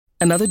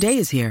Another day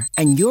is here,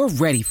 and you're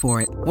ready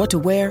for it. What to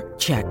wear?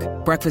 Check.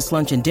 Breakfast,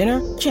 lunch, and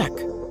dinner? Check.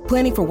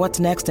 Planning for what's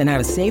next and how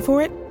to save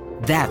for it?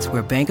 That's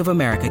where Bank of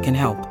America can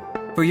help.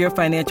 For your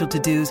financial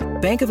to-dos,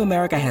 Bank of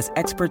America has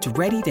experts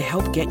ready to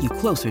help get you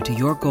closer to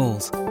your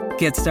goals.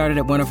 Get started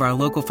at one of our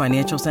local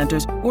financial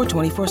centers or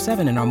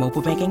 24/7 in our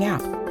mobile banking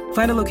app.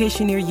 Find a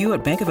location near you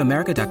at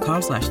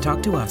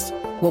bankofamerica.com/talktous.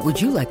 What would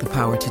you like the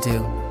power to do?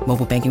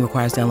 Mobile banking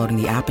requires downloading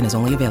the app and is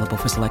only available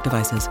for select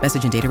devices.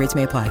 Message and data rates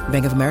may apply.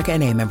 Bank of America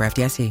N.A., member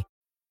FDIC.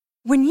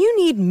 When you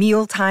need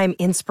mealtime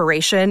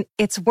inspiration,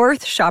 it's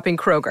worth shopping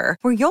Kroger,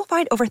 where you'll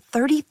find over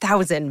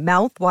 30,000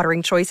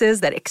 mouth-watering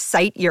choices that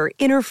excite your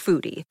inner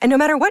foodie. And no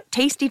matter what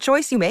tasty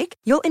choice you make,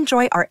 you'll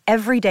enjoy our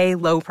everyday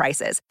low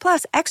prices,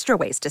 plus extra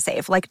ways to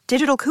save, like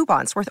digital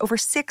coupons worth over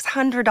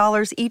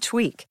 $600 each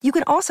week. You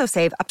can also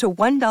save up to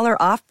 $1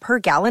 off per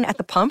gallon at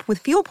the pump with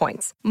fuel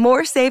points.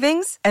 More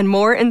savings and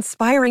more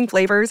inspiring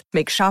flavors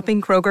make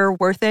shopping Kroger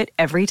worth it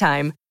every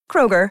time.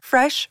 Kroger,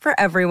 fresh for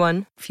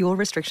everyone. Fuel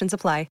restrictions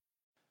apply.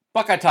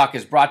 Buckeye Talk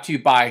is brought to you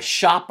by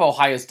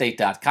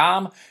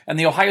ShopOhioState.com and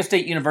the Ohio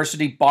State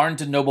University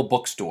Barnes & Noble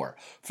Bookstore.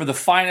 For the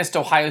finest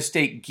Ohio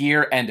State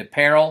gear and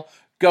apparel,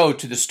 go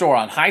to the store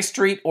on High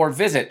Street or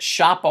visit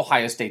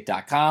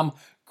ShopOhioState.com.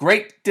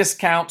 Great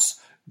discounts,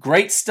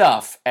 great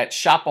stuff at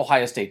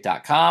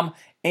ShopOhioState.com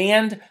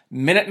and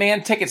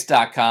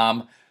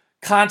MinutemanTickets.com.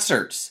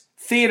 Concerts,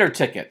 theater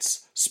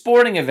tickets,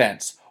 sporting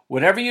events,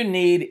 whatever you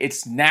need,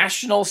 it's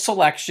national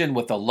selection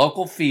with a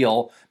local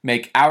feel.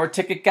 Make our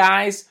ticket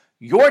guys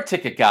your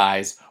ticket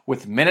guys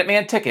with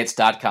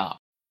MinutemanTickets.com.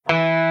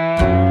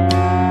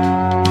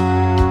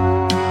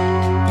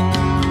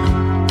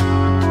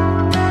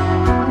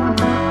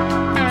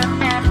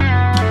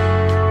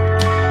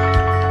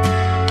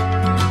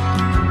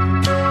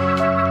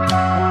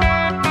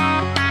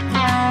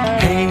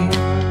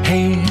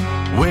 Hey,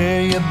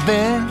 where you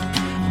been?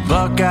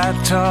 Buckeye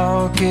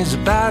Talk is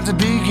about to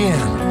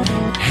begin.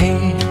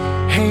 Hey,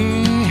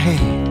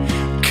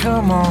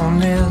 come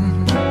on in.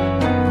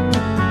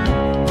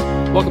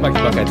 Welcome back to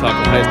Buckeye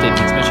Talk. Ohio State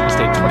beats Michigan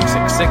State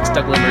 26-6.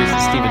 Doug Limmeries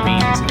and Stephen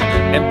Means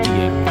in an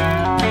emptying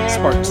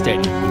Spartan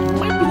Stadium.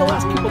 Might be the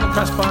last people in the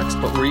press box,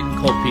 but we're eating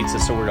cold pizza,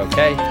 so we're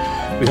okay.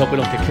 We hope we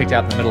don't get kicked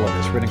out in the middle of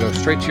this. We're going to go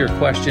straight to your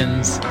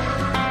questions.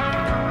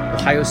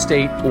 Ohio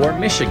State or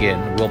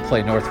Michigan will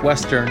play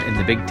Northwestern in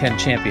the Big Ten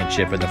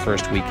Championship in the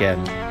first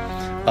weekend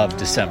of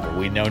December.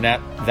 We know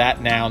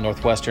that now.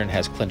 Northwestern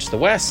has clinched the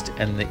West,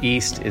 and the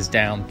East is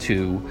down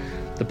to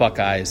the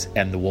Buckeyes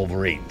and the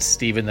Wolverines.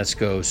 Stephen, let's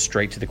go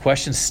straight to the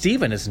questions.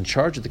 Stephen is in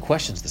charge of the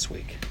questions this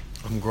week.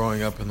 I'm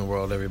growing up in the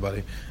world,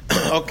 everybody.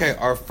 Okay,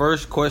 our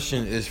first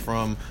question is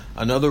from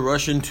another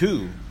Russian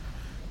too.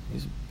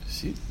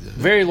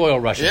 Very loyal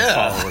Russian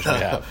followers we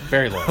have.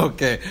 Very loyal.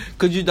 Okay.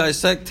 Could you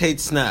dissect Tate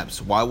snaps?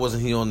 Why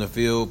wasn't he on the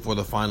field for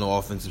the final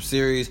offensive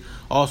series?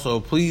 Also,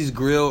 please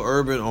grill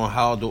Urban on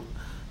how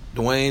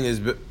Dwayne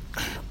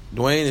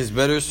is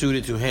better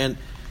suited to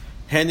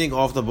handing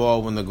off the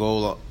ball when the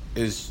goal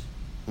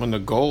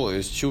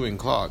is chewing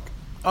clock.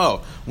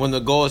 Oh, when the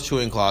goal is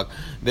chewing clock,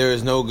 there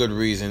is no good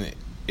reason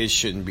it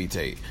shouldn't be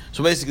Tate.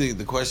 So basically,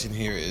 the question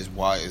here is,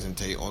 why isn't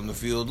Tate on the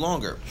field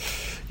longer?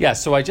 Yeah,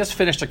 so I just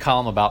finished a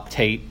column about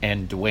Tate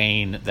and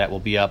Dwayne that will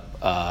be up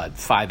at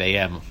 5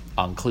 a.m.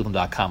 on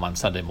Cleveland.com on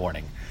Sunday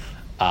morning.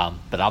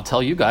 But I'll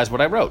tell you guys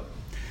what I wrote.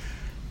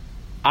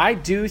 I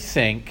do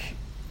think,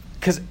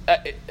 because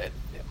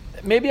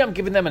maybe I'm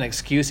giving them an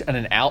excuse and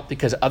an out,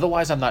 because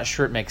otherwise I'm not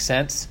sure it makes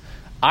sense.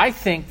 I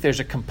think there's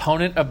a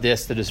component of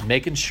this that is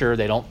making sure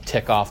they don't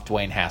tick off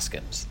Dwayne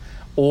Haskins.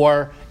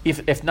 Or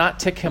if not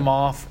tick him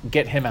off,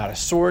 get him out of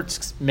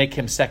sorts, make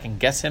him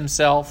second-guess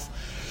himself.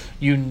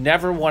 You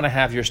never want to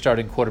have your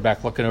starting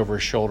quarterback looking over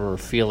his shoulder or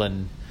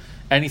feeling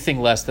anything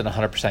less than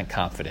 100%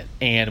 confident.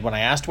 And when I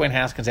asked Dwayne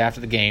Haskins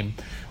after the game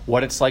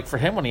what it's like for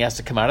him when he has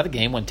to come out of the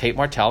game, when Tate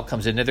Martell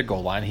comes into the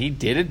goal line, he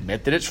did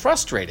admit that it's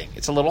frustrating.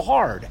 It's a little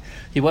hard.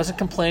 He wasn't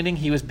complaining.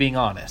 He was being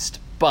honest.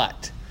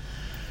 But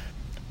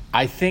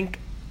I think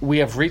we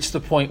have reached the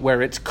point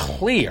where it's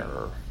clear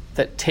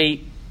that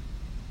Tate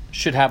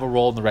should have a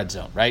role in the red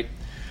zone, right?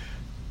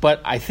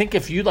 But I think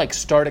if you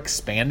start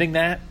expanding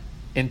that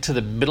into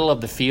the middle of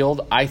the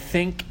field, I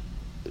think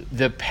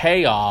the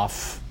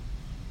payoff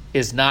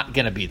is not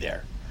going to be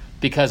there,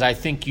 because I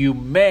think you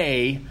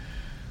may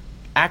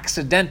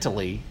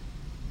accidentally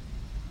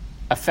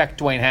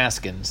affect Dwayne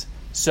Haskins.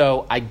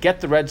 So I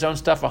get the red zone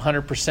stuff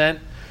 100%,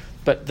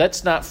 but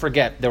let's not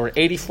forget there were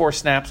 84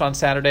 snaps on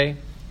Saturday.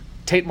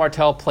 Tate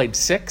Martell played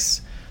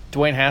 6.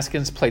 Dwayne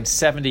Haskins played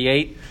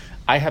 78.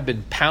 I have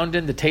been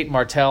pounding the Tate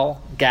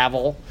Martell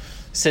gavel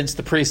since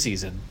the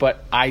preseason,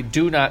 but I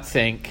do not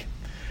think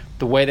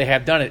the way they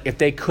have done it, if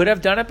they could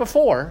have done it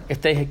before, if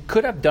they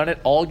could have done it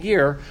all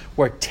year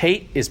where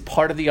Tate is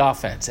part of the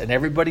offense and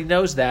everybody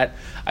knows that,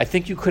 I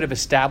think you could have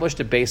established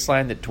a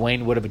baseline that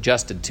Dwayne would have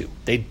adjusted to.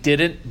 They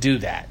didn't do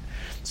that.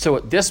 So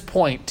at this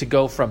point, to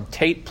go from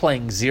Tate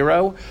playing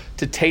 0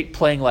 to Tate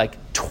playing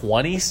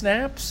 20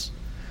 snaps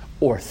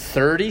or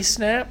 30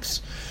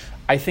 snaps,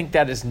 I think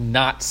that is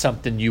not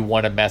something you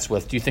want to mess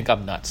with. Do you think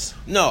I'm nuts?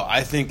 No,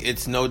 I think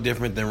it's no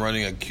different than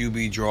running a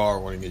QB draw or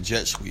running a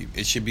jet sweep.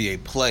 It should be a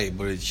play,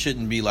 but it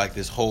shouldn't be like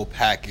this whole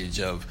package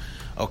of,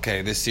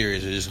 okay, this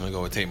series we're just going to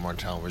go with Tate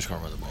Martell. We're just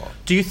going to run the ball.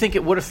 Do you think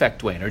it would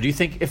affect Dwayne, or do you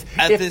think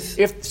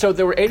if so?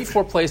 There were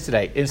 84 plays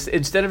today.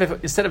 Instead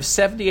of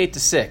 78-6,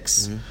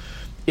 mm-hmm.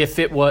 if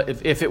it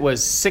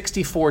was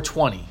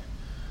 64-20.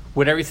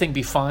 Would everything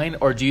be fine,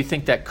 or do you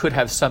think that could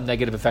have some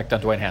negative effect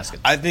on Dwayne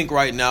Haskins? I think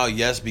right now,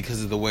 yes,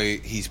 because of the way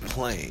he's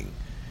playing.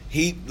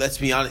 Let's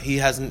be honest,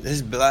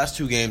 his last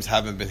 2 games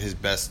haven't been his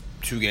best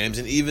 2 games,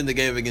 and even the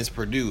game against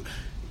Purdue,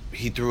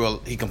 he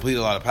completed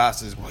a lot of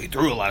passes. Well, he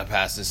threw a lot of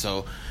passes,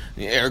 so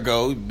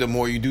ergo, the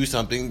more you do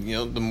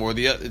something, the more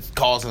it's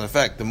cause and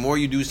effect. The more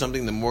you do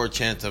something, the more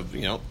chance of,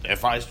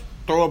 if I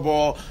throw a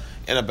ball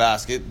in a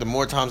basket, the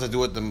more times I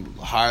do it, the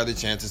higher the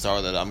chances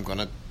are that I'm going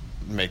to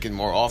make it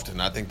more often.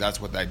 I think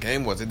that's what that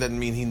game was. It doesn't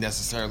mean he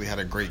necessarily had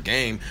a great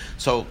game.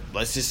 So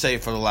let's just say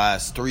for the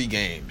last 3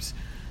 games,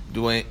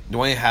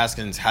 Dwayne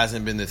Haskins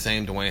hasn't been the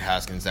same Dwayne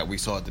Haskins that we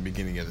saw at the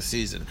beginning of the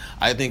season.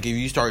 I think if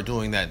you start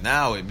doing that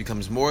now, it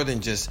becomes more than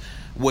just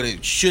what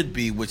it should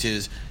be, which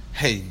is,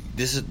 hey,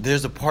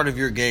 there's a part of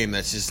your game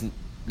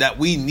that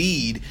we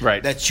need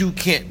that you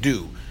can't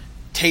do.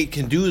 Tate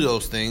can do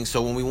those things,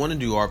 so when we want to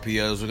do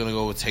RPOs, we're going to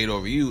go with Tate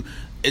over you.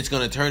 It's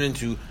going to turn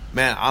into,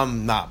 man,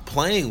 I'm not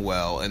playing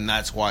well, and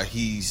that's why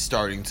he's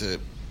starting to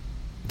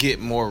get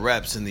more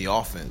reps in the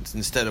offense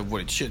instead of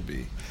what it should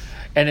be.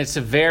 And it's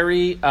a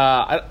very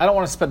I don't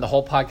want to spend the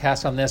whole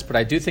podcast on this, but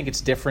I do think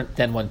it's different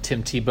than when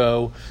Tim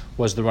Tebow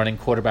was the running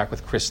quarterback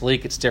with Chris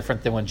Leak. It's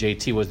different than when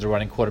JT was the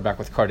running quarterback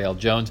with Cardale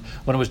Jones.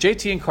 When it was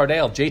JT and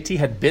Cardale, JT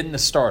had been the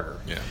starter.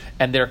 Yeah.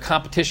 And their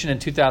competition in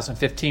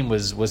 2015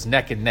 was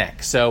neck and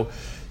neck. So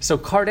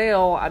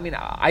Cardale,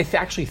 I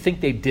actually think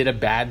they did a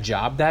bad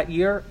job that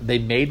year. They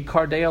made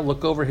Cardale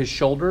look over his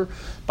shoulder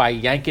by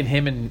yanking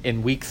him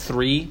in week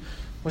 3.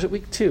 Was it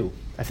week 2?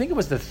 I think it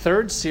was the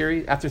 3rd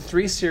series, after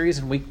 3 series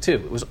in week 2.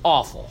 It was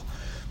awful.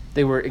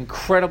 They were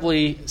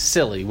incredibly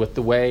silly with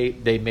the way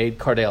they made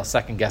Cardale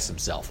second-guess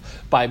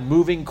himself by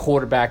moving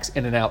quarterbacks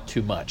in and out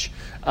too much.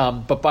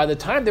 But by the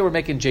time they were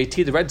making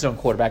JT the red zone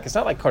quarterback, it's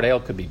not like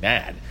Cardale could be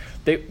mad.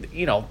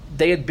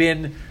 They had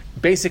been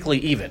basically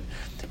even.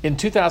 In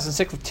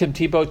 2006 with Tim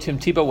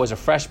Tebow was a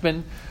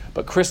freshman,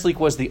 but Chris Leak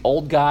was the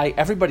old guy.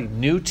 Everybody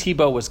knew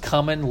Tebow was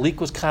coming.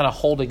 Leak was kind of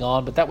holding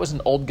on, but that was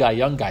an old guy,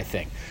 young guy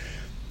thing.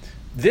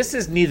 This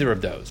is neither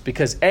of those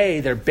because,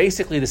 A, they're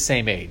basically the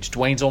same age.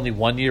 Dwayne's only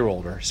 1 year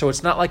older, so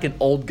it's not like an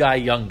old guy,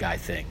 young guy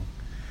thing.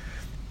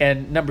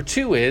 And number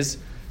 2 is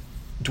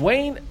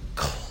Dwayne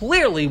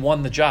clearly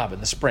won the job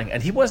in the spring,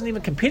 and he wasn't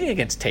even competing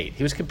against Tate.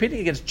 He was competing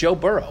against Joe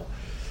Burrow.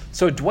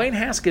 So Dwayne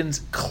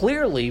Haskins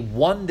clearly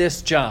won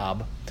this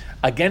job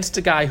against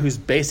a guy who's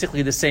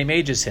basically the same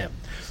age as him.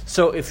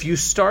 So if you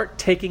start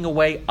taking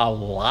away a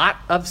lot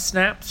of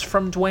snaps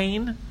from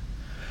Dwayne,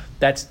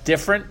 that's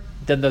different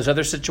than those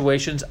other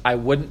situations. I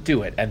wouldn't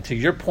do it. And to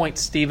your point,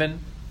 Steven,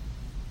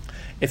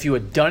 if you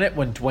had done it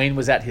when Dwayne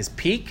was at his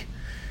peak,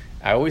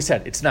 I always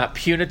said it's not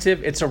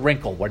punitive, it's a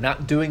wrinkle. We're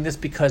not doing this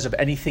because of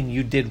anything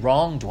you did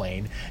wrong,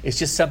 Dwayne. It's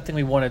just something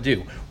we want to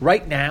do.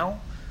 Right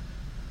now,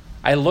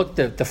 I looked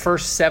at the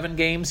first 7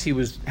 games, he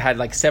had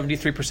like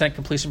 73%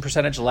 completion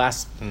percentage. The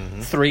last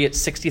 3 at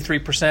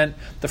 63%.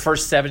 The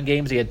first 7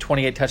 games, he had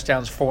 28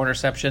 touchdowns, 4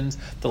 interceptions.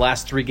 The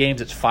last 3 games,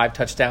 it's 5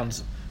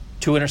 touchdowns,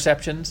 2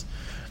 interceptions.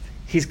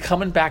 He's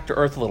coming back to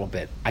earth a little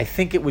bit. I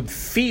think it would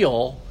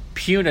feel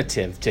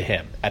punitive to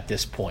him at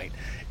this point.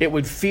 It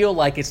would feel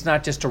like it's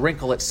not just a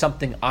wrinkle, it's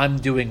something I'm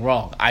doing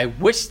wrong. I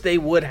wish they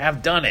would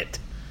have done it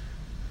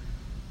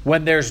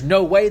when there's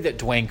no way that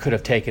Dwayne could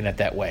have taken it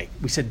that way.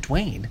 We said,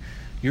 Dwayne,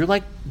 you're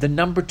like the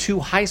number 2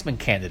 Heisman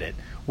candidate.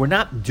 We're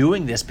not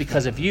doing this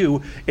because of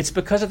you. It's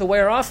because of the way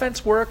our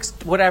offense works,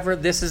 whatever,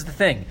 this is the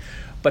thing.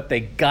 But they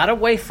got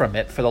away from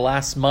it for the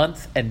last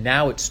month, and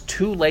now it's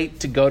too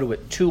late to go to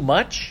it too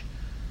much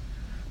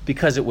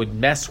because it would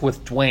mess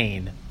with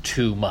Dwayne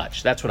too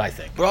much. That's what I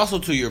think. But also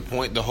to your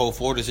point, the whole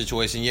Florida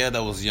situation, yeah,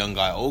 that was a young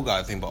guy, old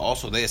guy thing, but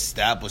also they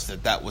established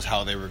that was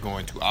how they were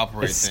going to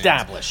operate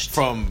things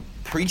from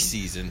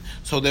preseason.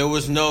 So there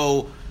was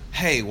no,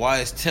 hey,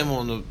 why is Tim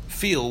on the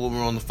field when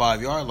we're on the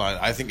 5-yard line?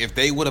 I think if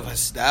they would have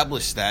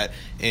established that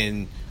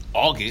in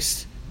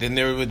August, then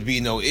there would be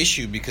no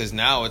issue because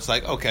now it's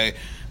like, okay,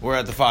 we're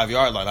at the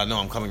 5-yard line. I know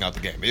I'm coming out the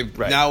game.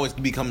 Now it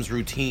becomes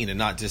routine and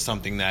not just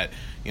something that,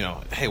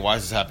 hey, why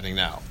is this happening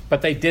now?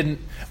 But they didn't.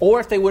 Or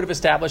if they would have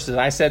established that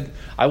I said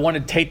I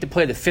wanted Tate to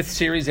play the 5th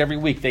series every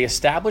week, they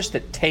established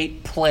that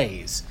Tate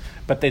plays.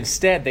 But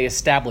instead, they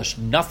established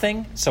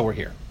nothing, so we're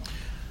here.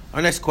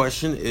 Our next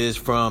question is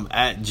from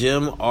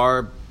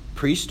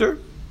 @JimR.Priester.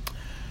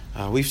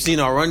 We've seen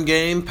our run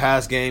game,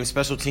 pass game,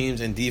 special teams,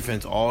 and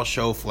defense all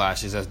show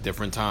flashes at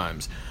different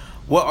times.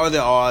 What are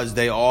the odds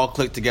they all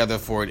click together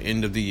for an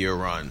end-of-the-year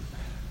run?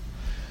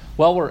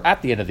 Well, we're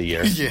at the end of the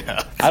year.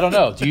 Yeah. I don't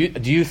know. Do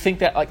you think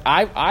that, like,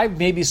 I've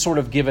maybe sort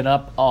of given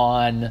up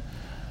on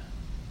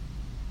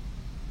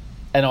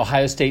an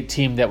Ohio State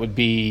team that would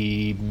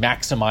be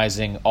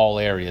maximizing all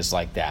areas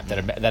like that.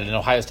 That an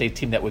Ohio State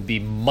team that would be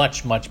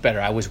much, much better.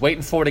 I was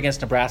waiting for it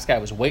against Nebraska. I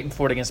was waiting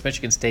for it against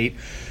Michigan State.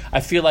 I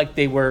feel like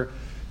they were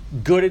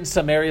good in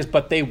some areas,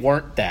 but they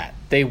weren't that.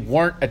 They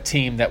weren't a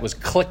team that was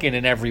clicking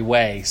in every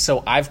way.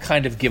 So I've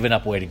kind of given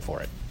up waiting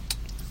for it.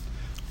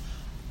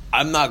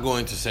 I'm not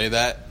going to say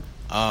that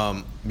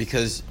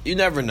because you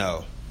never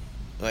know.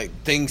 Like,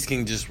 things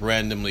can just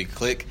randomly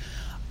click.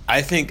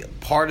 I think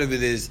part of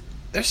it is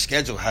their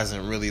schedule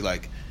hasn't really,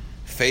 like,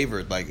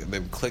 favored, like,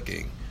 them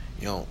clicking.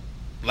 You know,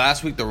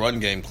 last week the run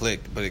game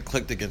clicked, but it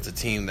clicked against a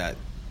team that,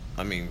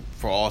 I mean,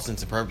 for all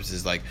intents and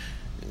purposes, like,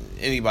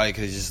 anybody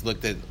could have just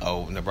looked at,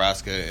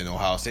 Nebraska and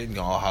Ohio State and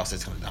go, Ohio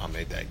State's going to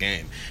dominate that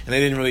game. And they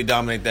didn't really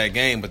dominate that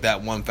game, but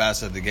that one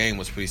facet of the game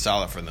was pretty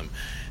solid for them.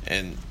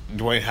 And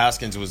Dwayne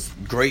Haskins was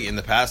great in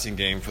the passing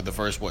game for the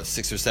first,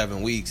 6 or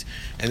 7 weeks.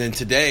 And then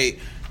today,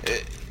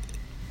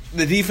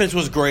 the defense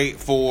was great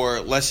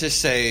for, let's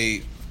just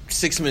say,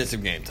 6 minutes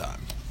of game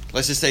time.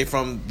 Let's just say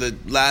from the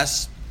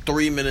last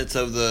 3 minutes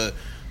of the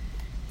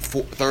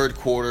third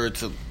quarter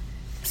to,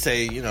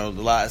 say, the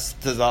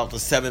last to about the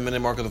 7-minute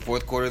mark of the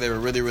fourth quarter, they were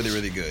really, really,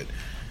 really good.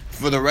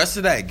 For the rest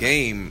of that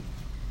game,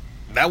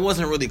 that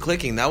wasn't really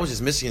clicking. That was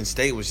just Michigan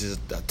State, which is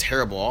a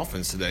terrible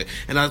offense today.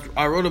 And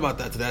I wrote about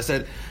that today. I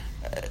said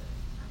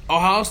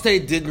Ohio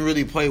State didn't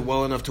really play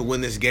well enough to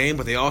win this game,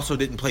 but they also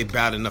didn't play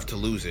bad enough to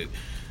lose it.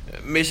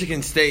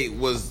 Michigan State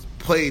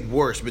played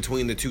worse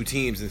between the two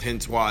teams, and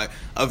hence why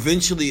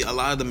eventually a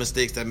lot of the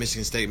mistakes that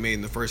Michigan State made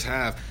in the first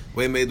half,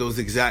 they made those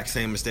exact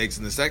same mistakes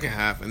in the second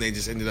half, and they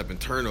just ended up in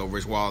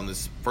turnovers, while in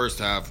this first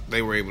half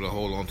they were able to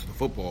hold on to the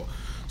football.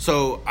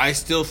 So I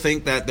still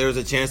think that there's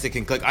a chance it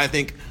can click. I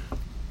think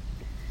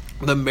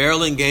the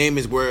Maryland game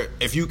is where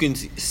if you can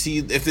see,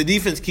 if the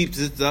defense keeps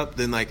it up,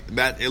 then like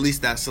that, at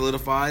least that's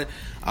solidified.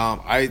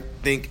 I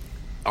think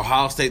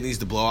Ohio State needs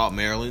to blow out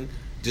Maryland,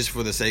 just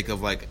for the sake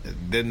of, like,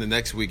 then the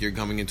next week you're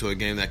coming into a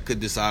game that could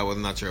decide whether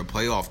or not you're a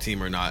playoff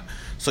team or not.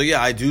 So, yeah,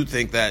 I do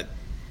think that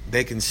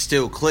they can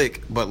still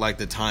click, but, like,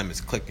 the time is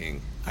clicking,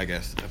 I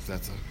guess, if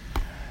that's a...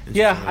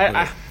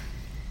 Yeah,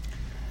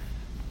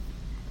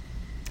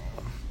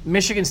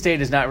 Michigan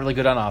State is not really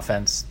good on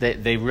offense.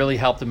 They really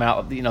helped them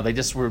out. They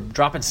just were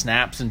dropping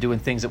snaps and doing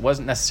things. It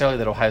wasn't necessarily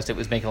that Ohio State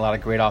was making a lot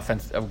of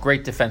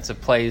great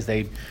defensive plays.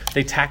 They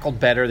tackled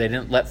better. They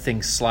didn't let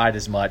things slide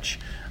as much.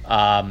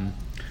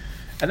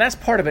 And that's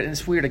part of it, and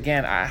it's weird.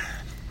 Again,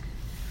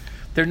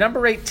 they're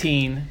number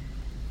 18.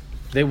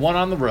 They won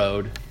on the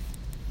road.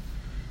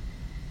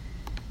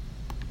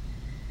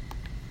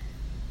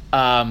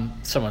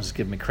 Someone's just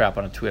giving me crap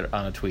on a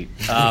tweet.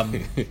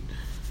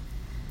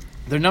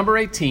 They're number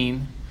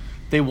 18.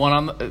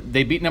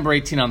 They beat number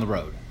 18 on the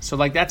road. So,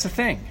 like, that's a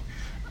thing.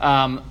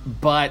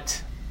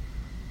 But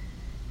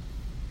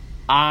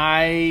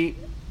I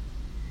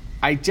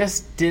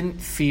just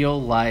didn't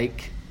feel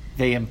like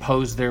they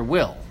imposed their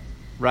will.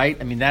 Right?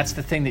 I mean, that's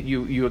the thing that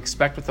you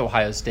expect with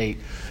Ohio State.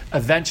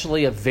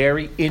 Eventually, a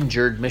very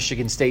injured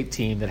Michigan State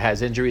team that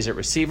has injuries at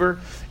receiver,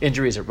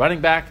 injuries at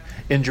running back,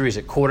 injuries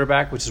at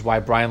quarterback, which is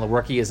why Brian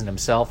Lewerke isn't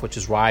himself, which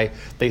is why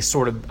they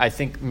I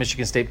think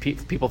Michigan State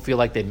people feel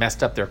like they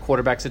messed up their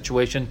quarterback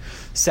situation.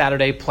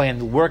 Saturday playing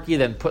Lewerke,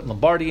 then putting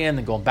Lombardi in,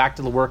 then going back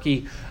to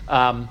Lewerke.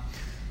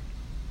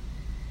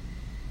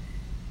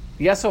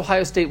 Yes,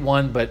 Ohio State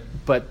won, but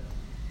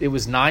it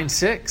was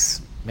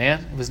 9-6,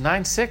 man. It was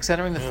 9-6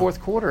 entering the fourth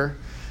quarter.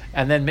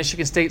 And then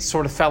Michigan State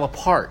sort of fell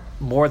apart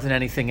more than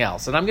anything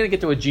else. And I'm going to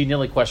get to a G.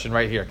 Nilly question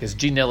right here, because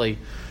G. Nilly,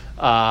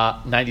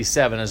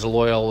 97, is a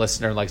loyal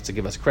listener and likes to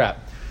give us crap.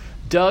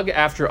 Doug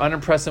after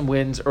unimpressive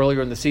wins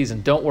earlier in the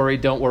season. Don't worry,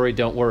 don't worry,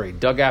 don't worry.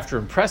 Doug after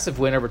impressive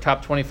win over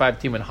top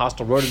 25 team in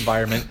hostile road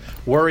environment.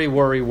 Worry,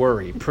 worry,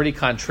 worry. Pretty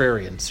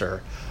contrarian,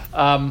 sir.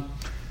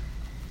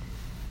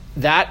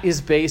 That is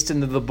based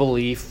into the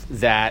belief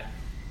that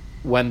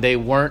when they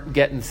weren't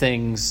getting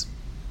things,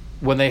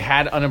 when they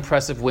had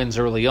unimpressive wins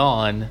early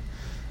on,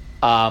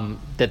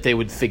 that they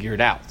would figure it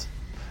out.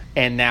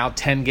 And now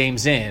 10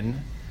 games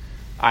in,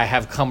 I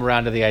have come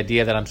around to the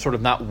idea that I'm sort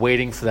of not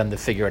waiting for them to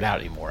figure it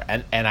out anymore.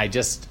 And I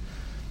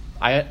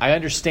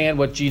understand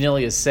what G.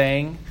 Nilly is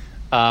saying,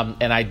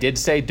 and I did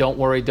say don't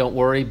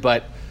worry,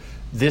 but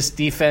this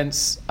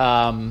defense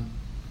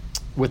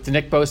with the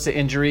Nick Bosa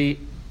injury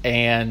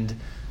and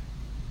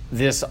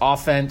this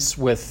offense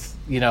with,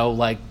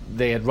 like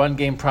they had run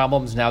game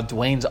problems. Now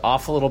Dwayne's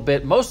off a little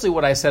bit. Mostly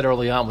what I said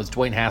early on was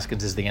Dwayne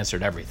Haskins is the answer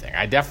to everything.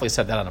 I definitely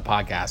said that on a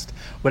podcast.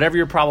 Whatever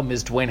your problem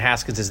is, Dwayne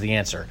Haskins is the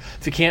answer.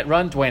 If you can't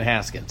run, Dwayne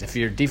Haskins. If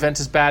your defense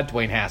is bad,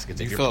 Dwayne Haskins.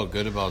 You felt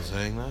good about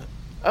saying that?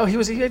 Oh, he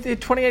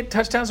had 28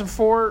 touchdowns and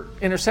 4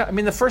 interceptions. I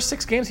mean, the first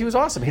 6 games he was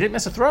awesome. He didn't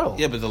miss a throw.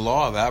 Yeah, but the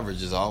law of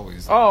average is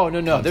always. Oh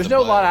no. There's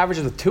no law of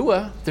averages with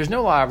Tua. There were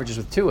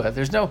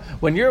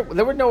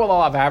no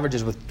law of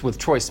averages with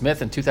Troy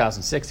Smith in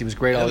 2006. He was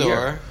great all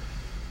year.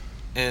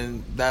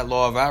 And that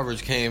law of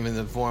average came in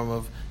the form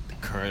of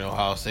current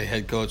Ohio State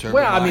head coach.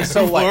 Well, I mean,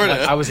 so what?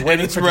 Florida, I was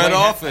waiting for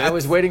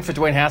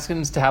Dwayne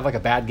Haskins to have like a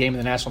bad game in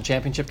the national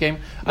championship game.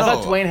 I No.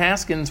 thought Dwayne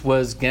Haskins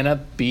was gonna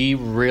be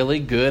really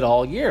good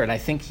all year, and I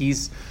think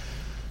he's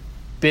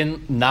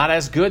been not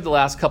as good the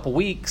last couple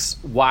weeks,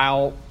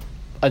 while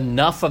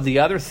enough of the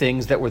other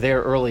things that were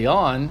there early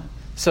on.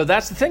 So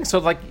that's the thing. So,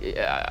 like,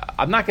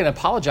 I'm not going to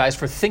apologize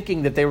for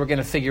thinking that they were going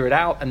to figure it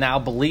out and now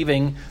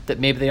believing that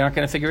maybe they aren't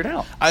going to figure it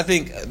out. I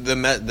think the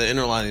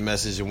underlying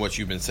message in what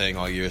you've been saying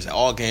all year is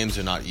all games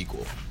are not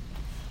equal.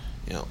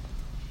 You know,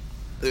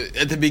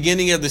 at the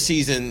beginning of the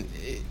season,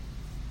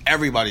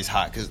 everybody's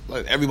hot because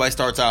everybody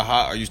starts out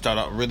hot, or you start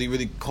out really,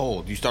 really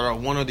cold. You start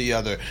out one or the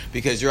other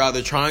because you're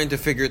either trying to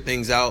figure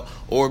things out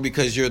or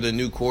because you're the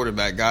new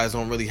quarterback. Guys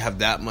don't really have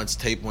that much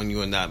tape on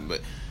you and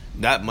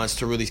that much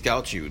to really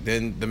scout you.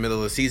 Then the middle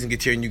of the season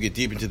gets here and you get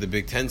deep into the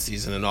Big Ten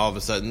season, and all of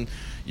a sudden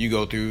you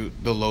go through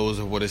the lows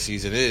of what a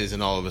season is,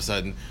 and all of a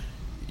sudden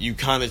you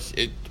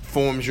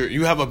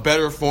you have a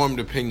better formed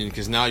opinion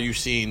because now you've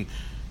seen.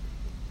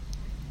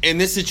 In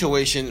this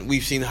situation,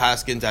 we've seen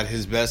Haskins at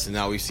his best, and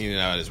now we've seen it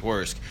at his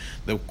worst.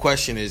 The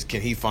question is,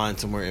 can he find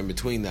somewhere in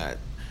between that?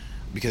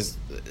 Because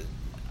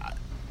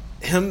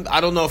I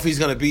don't know if he's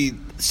going to be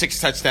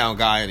 6-touchdown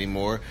guy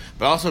anymore,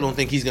 but I also don't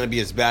think he's going to be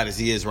as bad as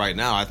he is right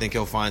now. I think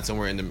he'll find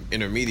somewhere in the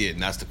intermediate,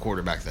 and that's the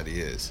quarterback that he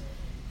is.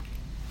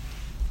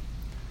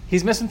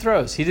 He's missing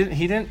throws. He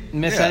didn't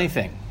miss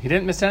anything. He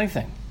didn't miss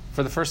anything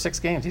for the first 6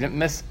 games. He didn't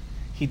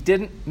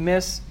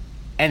miss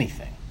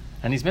anything,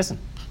 and he's missing.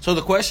 So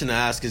the question to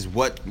ask is,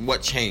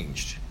 what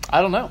changed?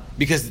 I don't know,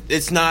 because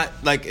it's not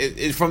like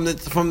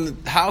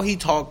from how he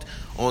talked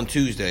on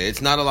Tuesday.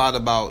 It's not a lot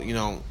about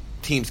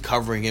teams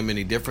covering him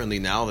any differently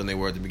now than they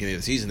were at the beginning of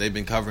the season. They've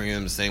been covering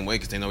him the same way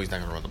because they know he's not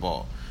going to run the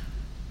ball.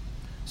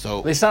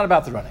 So it's not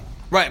about the running,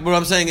 right? What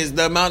I'm saying is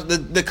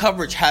the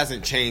coverage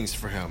hasn't changed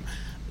for him.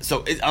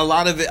 So a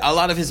lot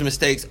of his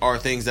mistakes are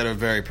things that are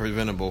very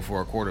preventable for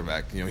a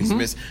quarterback. He's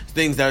missed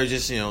things that are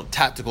just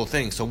tactical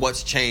things. So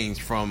what's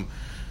changed from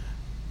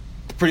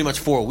pretty much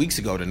 4 weeks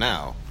ago to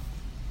now?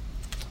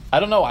 I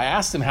don't know. I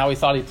asked him how he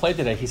thought he played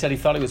today. He said he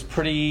thought he was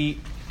pretty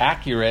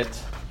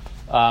accurate.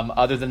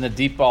 Other than the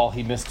deep ball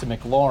he missed to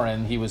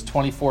McLaurin, he was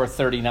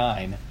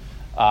 24-39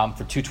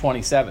 for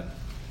 227.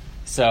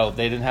 So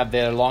they didn't have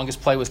their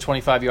longest play was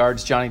 25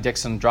 yards. Johnny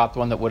Dixon dropped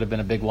one that would have been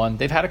a big one.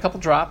 They've had a couple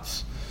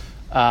drops,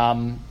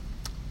 and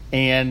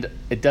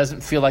it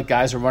doesn't feel like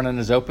guys are running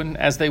as open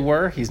as they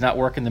were. He's not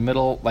working the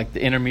middle, like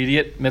the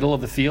intermediate middle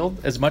of the field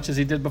as much as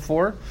he did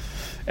before.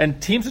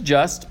 And teams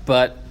adjust,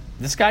 but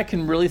this guy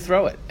can really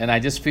throw it. And I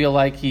just feel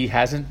like he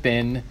hasn't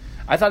been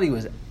 – I thought he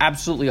was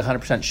absolutely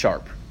 100%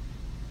 sharp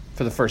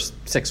for the first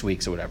 6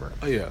 weeks or whatever.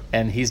 Oh, yeah.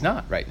 And he's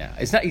not right now.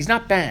 He's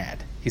not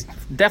bad. He's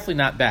definitely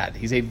not bad.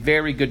 He's a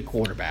very good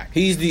quarterback.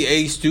 He's the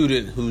A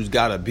student who's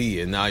got a B,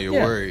 and now you're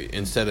worried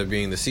instead of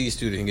being the C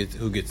student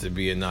who gets the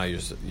B, and now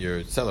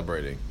you're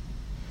celebrating.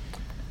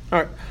 All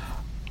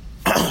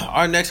right.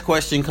 Our next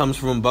question comes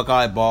from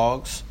Buckeye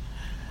Boggs.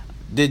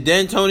 Did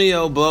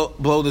D'Antonio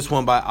blow this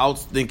one by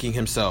outthinking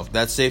himself?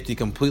 That safety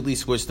completely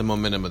switched the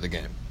momentum of the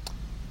game.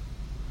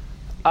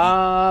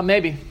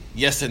 Maybe.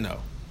 Yes and no.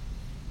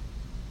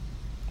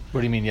 What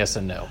do you mean yes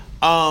and no?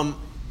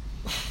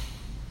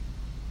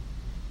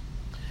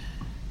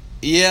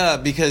 Yeah,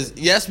 because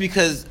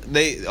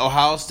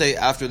Ohio State,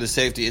 after the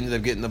safety, ended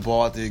up getting the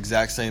ball at the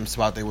exact same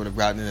spot they would have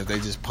gotten it if they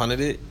just punted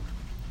it.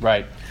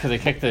 Right, because they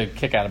kicked the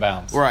kick out of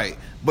bounds. Right,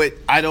 but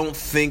I don't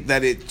think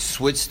that it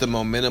switched the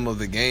momentum of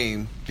the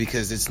game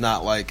because it's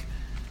not like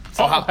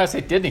Ohio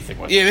State did anything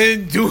with it. Yeah, they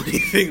didn't do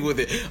anything with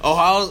it.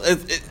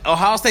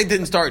 Ohio State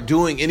didn't start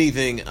doing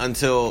anything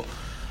until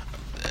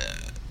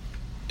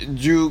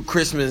Drew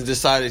Christmas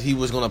decided he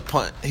was going to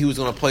punt. He was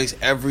going to place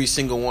every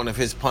single one of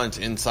his punts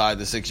inside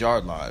the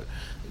 6-yard line.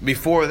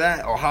 Before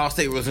that, Ohio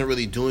State wasn't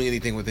really doing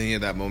anything with any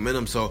of that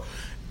momentum. So,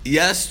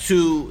 yes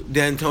to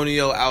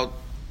D'Antonio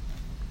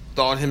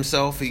outthought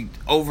himself. He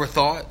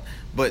overthought.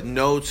 But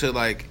no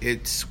to,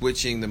 it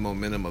switching the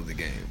momentum of the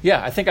game.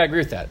 Yeah, I think I agree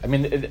with that. I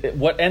mean,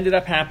 what ended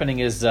up happening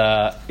is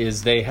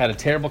they had a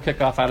terrible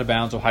kickoff out of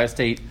bounds. Ohio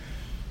State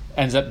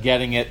ends up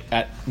getting it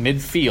at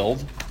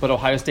midfield, but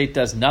Ohio State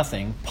does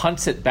nothing,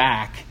 punts it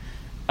back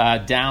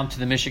down to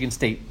the Michigan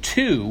State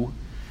 2,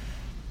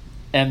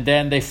 and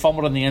then they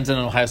fumbled in the end zone,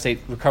 and Ohio State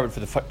recovered for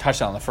the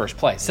touchdown on the first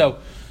play. So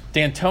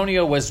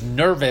D'Antonio was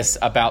nervous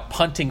about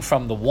punting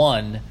from the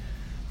 1.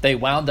 They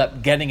wound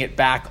up getting it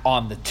back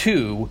on the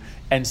 2.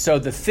 And so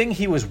the thing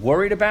he was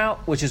worried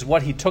about, which is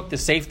what he took the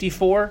safety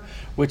for,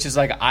 which is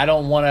I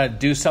don't want to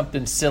do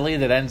something silly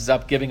that ends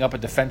up giving up a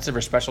defensive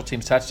or special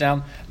teams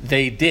touchdown,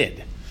 they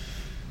did.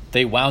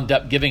 They wound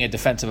up giving a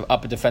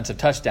defensive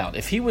touchdown.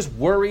 If he was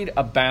worried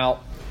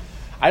about,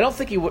 I don't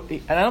think he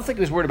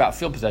was worried about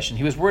field possession.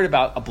 He was worried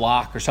about a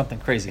block or something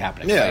crazy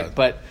happening. Yeah. Right?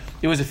 But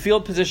it was a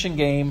field position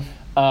game.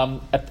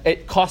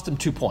 It cost him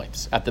 2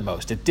 points at the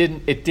most. It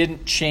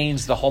didn't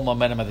change the whole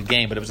momentum of the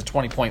game, but it was a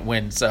 20-point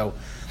win. So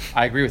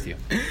I agree with you.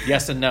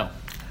 Yes and no.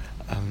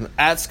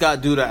 At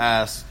Scott Duda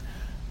asked,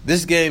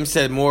 this game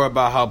said more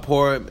about how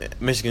poor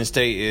Michigan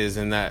State is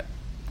than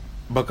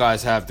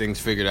Buckeyes have things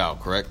figured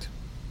out, correct?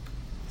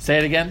 Say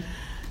it again.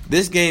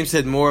 This game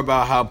said more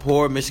about how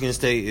poor Michigan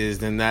State is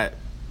than that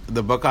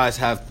the Buckeyes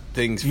have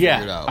things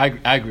figured out.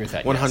 I agree with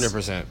that.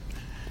 100%.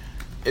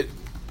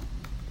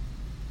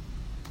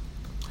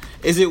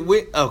 Is it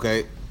weird?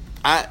 Okay.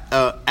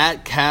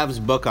 At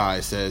Cavs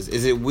Buckeyes says,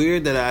 is it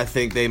weird that I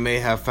think they may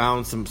have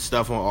found some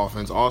stuff on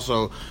offense?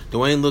 Also,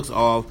 Dwayne looks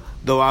off,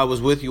 though I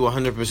was with you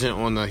 100%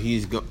 on the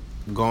he's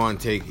gone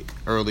take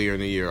earlier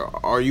in the year.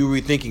 Are you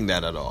rethinking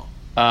that at all?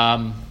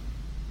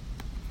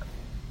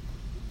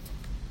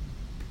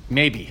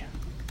 Maybe.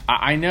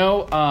 I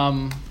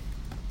know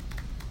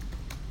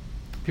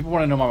people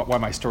want to know why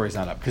my story's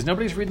not up, because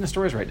nobody's reading the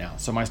stories right now.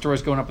 So my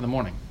story's going up in the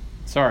morning.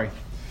 Sorry.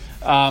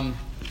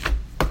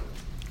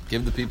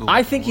 Give the people.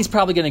 I think he's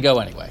probably going to go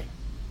anyway.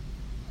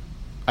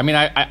 I mean,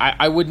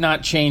 I would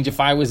not change if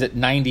I was at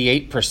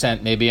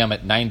 98%. Maybe I'm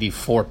at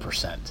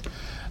 94%.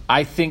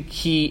 I think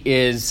he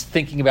is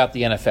thinking about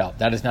the NFL.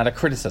 That is not a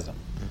criticism.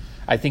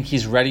 I think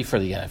he's ready for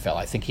the NFL.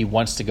 I think he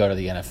wants to go to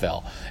the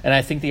NFL. And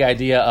I think the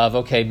idea of,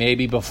 okay,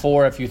 maybe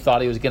before if you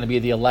thought he was going to be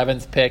the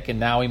 11th pick and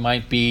now he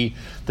might be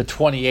the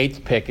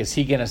 28th pick, is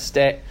he going to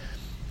stay?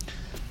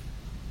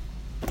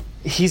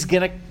 He's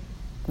going to,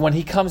 when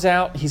he comes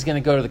out, he's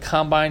going to go to the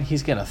combine.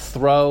 He's going to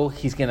throw.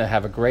 He's going to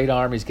have a great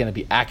arm. He's going to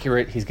be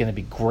accurate. He's going to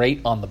be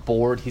great on the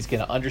board. He's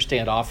going to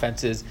understand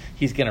offenses.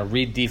 He's going to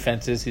read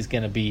defenses. He's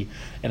going to be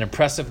an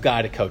impressive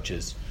guy to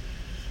coaches.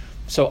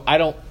 So I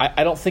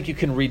don't think you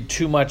can read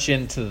too much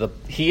into the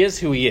 – he is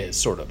who he is,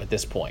 sort of, at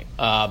this point.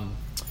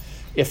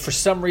 If for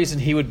some reason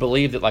he would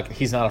believe that, like,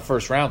 he's not a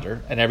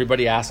first-rounder and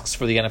everybody asks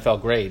for the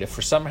NFL grade, if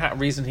for some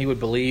reason he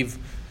would believe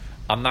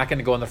I'm not going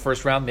to go in the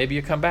first round, maybe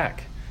you come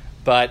back.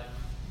 But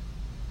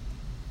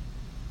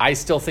I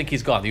still think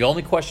he's gone. The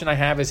only question I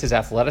have is his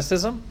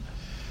athleticism.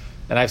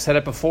 And I've said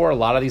it before, a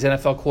lot of these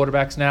NFL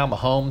quarterbacks now,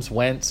 Mahomes,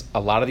 Wentz, a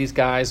lot of these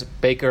guys,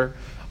 Baker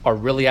 – are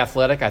really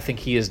athletic. I think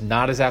he is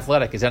not as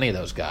athletic as any of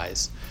those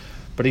guys.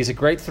 But he's a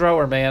great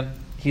thrower, man.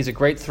 He's a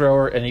great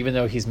thrower, and even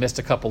though he's missed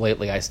a couple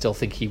lately, I still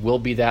think he will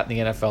be that in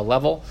the NFL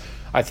level.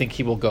 I think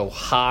he will go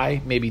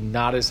high, maybe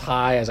not as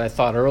high as I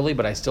thought early,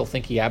 but I still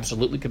think he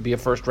absolutely could be a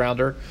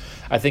first-rounder.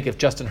 I think if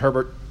Justin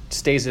Herbert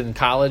stays in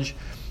college,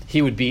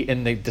 he would be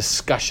in the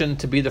discussion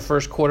to be the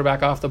first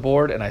quarterback off the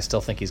board, and I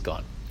still think he's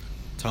gone.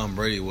 Tom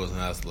Brady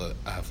wasn't as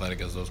athletic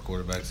as those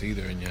quarterbacks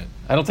either, and yet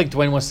I don't think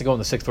Dwayne wants to go in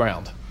the 6th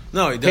round.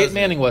 No, he doesn't. Peyton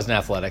Manning wasn't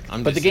athletic,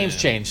 but the game's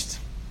changed.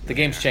 The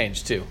game's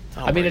changed, too.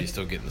 Tom Brady's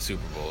still getting the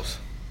Super Bowls.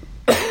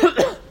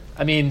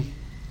 I mean,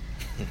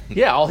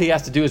 yeah, all he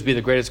has to do is be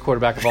the greatest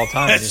quarterback of all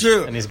time. That's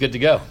true. And he's good to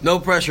go. No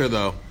pressure,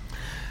 though.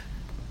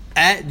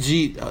 At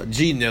G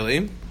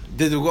Nilly,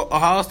 did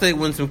Ohio State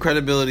win some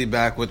credibility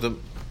back with the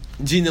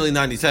G Nilly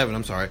 97?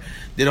 I'm sorry.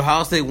 Did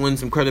Ohio State win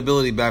some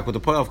credibility back with the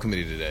playoff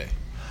committee today?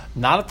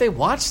 Not if they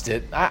watched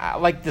it.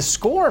 Like the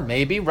score,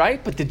 maybe,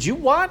 right? But did you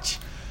watch?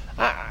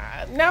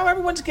 Now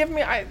everyone's giving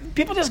me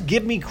people just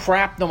give me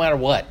crap no matter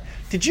what.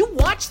 Did you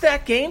watch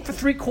that game for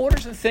 3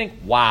 quarters and think,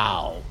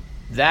 wow,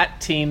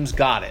 that team's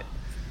got it?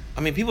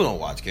 I mean, people don't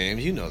watch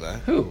games. You know that.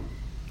 Who?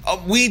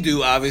 We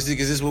do, obviously,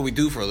 because this is what we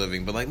do for a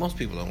living. But, like, most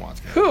people don't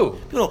watch games. Who?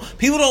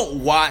 People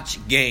don't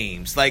watch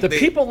games. Like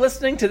people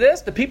listening to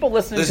this? The people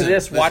listening to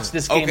this watch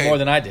this game more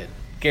than I did.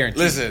 Guaranteed.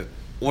 Listen.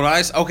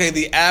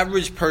 The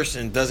average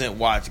person doesn't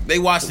watch. They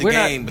watch the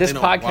game, but they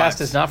don't watch. This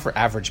podcast is not for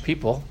average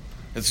people.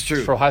 It's true.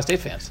 It's for Ohio State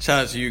fans.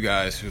 Shout out to you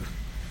guys who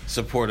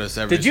support us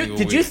every single week.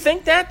 Did you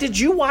think that? Did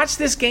you watch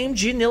this game,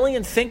 G Nilly,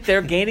 and think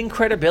they're gaining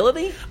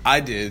credibility? I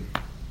did.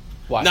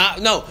 Why?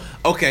 No.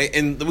 Okay,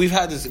 and we've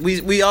had this.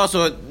 We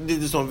also did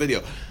this on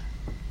video.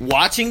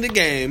 Watching the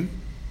game,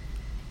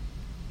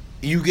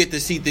 you get to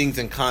see things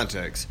in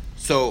context.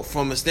 So,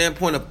 from a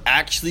standpoint of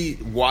actually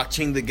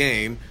watching the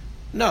game,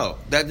 no,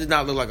 that did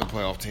not look like a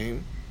playoff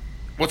team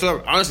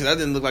whatsoever. Honestly, that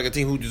didn't look like a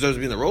team who deserves to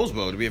be in the Rose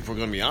Bowl. If we're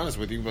going to be honest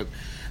with you, but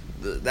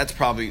that's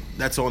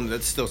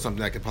still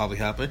something that could probably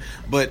happen.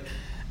 But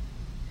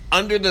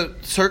under the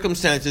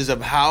circumstances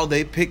of how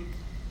they pick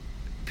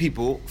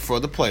people for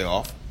the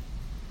playoff,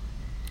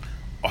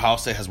 Ohio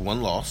State has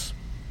 1 loss,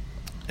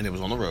 and it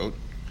was on the road.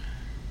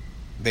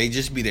 They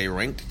just beat a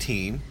ranked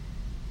team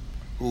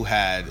who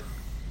had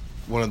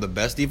one of the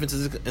best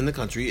defenses in the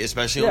country,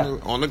 especially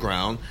on the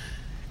ground,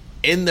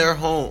 in their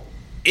home,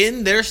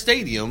 in their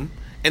stadium,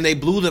 and they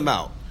blew them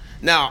out.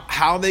 Now,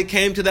 how they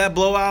came to that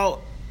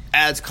blowout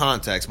adds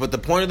context, but the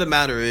point of the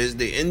matter is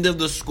the end of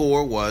the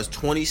score was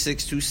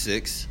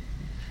 26-6,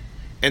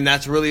 and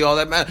that's really all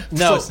that matters.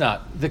 No, it's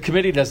not. The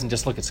committee doesn't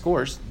just look at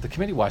scores. The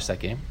committee watched that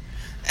game.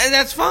 And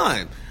that's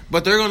fine.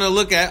 But they're going to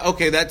look at,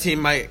 okay, that team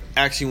might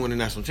actually win a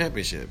national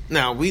championship.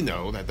 Now, we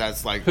know that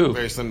that's like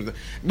very similar.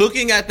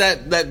 Looking at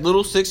that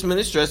little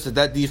 6-minute stretch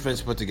that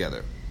defense put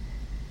together.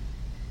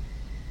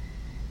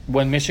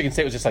 When Michigan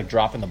State was just like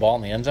dropping the ball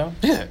in the end zone?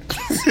 Yeah.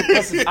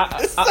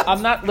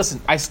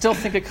 Listen, I still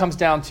think it comes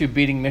down to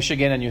beating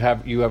Michigan, and you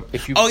have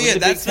if you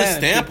that's the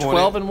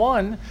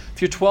standpoint.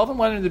 If you're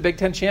 12-1 and the Big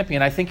Ten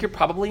champion, I think you're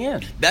probably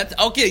in. That's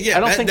okay, yeah. I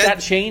don't think that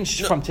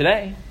changed from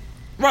today.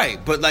 Right,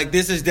 but like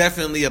this is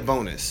definitely a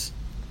bonus.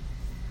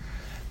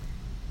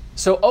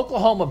 So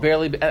Oklahoma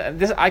barely.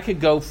 I could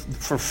go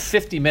for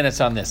 50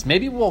 minutes on this.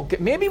 Maybe we'll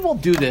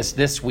do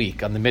this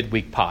week on the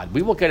midweek pod.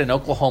 We will get an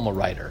Oklahoma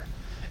writer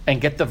and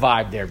get the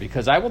vibe there,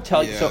 because I will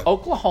tell you. So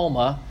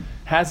Oklahoma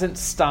hasn't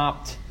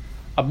stopped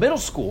a middle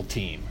school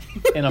team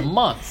in a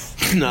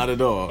month. Not at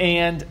all.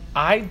 And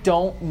I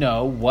don't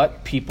know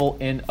what people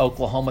in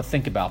Oklahoma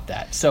think about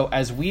that. So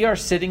as we are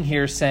sitting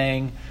here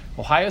saying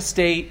Ohio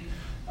State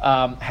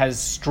has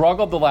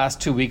struggled the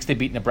last 2 weeks. They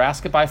beat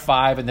Nebraska by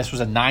 5, and this was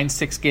a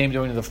 9-6 game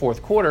going into the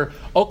fourth quarter.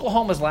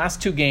 Oklahoma's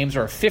last 2 games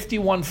are a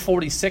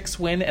 51-46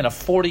 win and a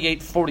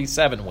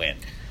 48-47 win.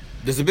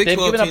 Does the Big They've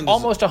 12 given team up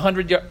almost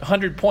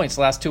 100 points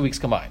the last 2 weeks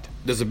combined.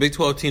 Does the Big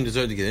 12 team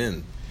deserve to get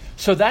in?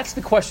 So that's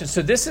the question.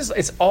 So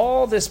it's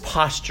all this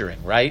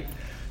posturing, right?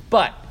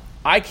 But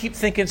I keep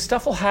thinking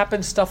stuff will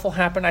happen.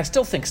 I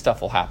still think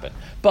stuff will happen.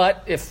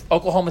 But if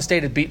Oklahoma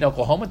State had beaten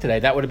Oklahoma today,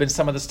 that would have been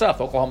some of the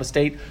stuff. Oklahoma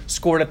State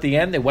scored at the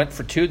end. They went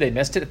for 2. They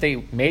missed it. If they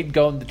made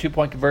go in the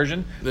 2-point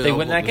conversion, they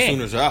win that game.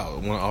 The Sooners are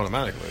out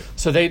automatically.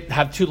 So they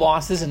have 2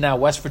 losses, and now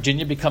West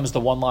Virginia becomes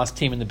the 1-loss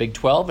team in the Big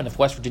 12. And if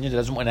West Virginia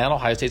doesn't win out,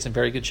 Ohio State's in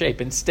very good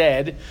shape.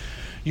 Instead,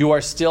 you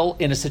are still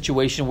in a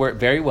situation where it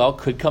very well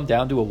could come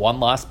down to a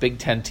 1-loss Big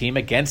 10 team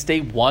against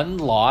a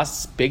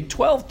 1-loss Big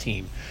 12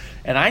 team.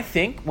 And I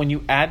think when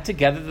you add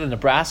together the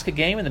Nebraska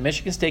game and the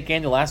Michigan State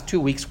game the last 2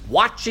 weeks,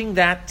 watching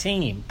that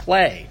team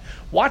play,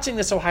 watching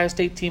this Ohio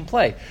State team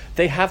play,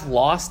 they have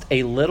lost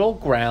a little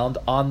ground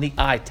on the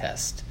eye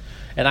test.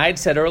 And I had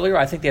said earlier,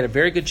 I think they had a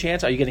very good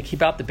chance. Are you going to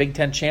keep out the Big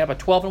Ten champ, a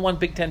 12-1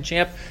 Big Ten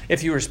champ?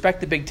 If you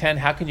respect the Big Ten,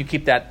 how can you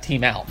keep that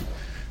team out?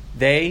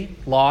 They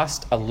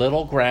lost a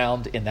little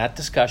ground in that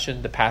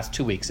discussion the past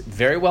 2 weeks. It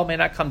very well may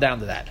not come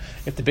down to that.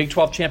 If the Big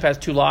 12 champ has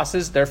 2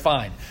 losses, they're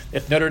fine.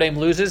 If Notre Dame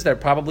loses, they're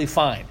probably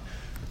fine.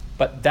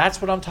 But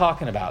that's what I'm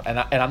talking about. And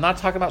I'm not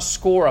talking about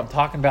score. I'm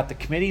talking about the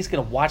committee's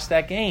going to watch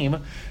that game,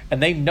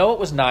 and they know it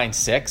was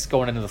 9-6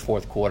 going into the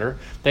fourth quarter.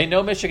 They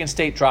know Michigan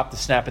State dropped the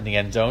snap in the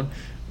end zone.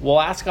 We'll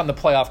ask on the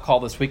playoff call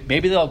this week.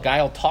 Maybe the guy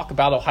will talk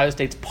about Ohio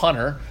State's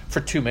punter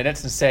for 2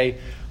 minutes and say,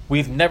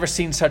 we've never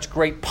seen such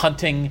great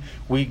punting.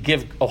 We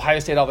give Ohio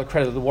State all the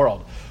credit in the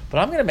world. But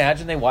I'm going to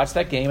imagine they watched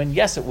that game, and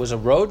yes, it was a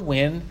road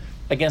win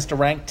against a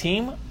ranked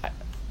team.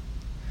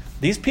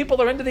 These people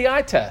are into the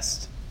eye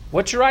test.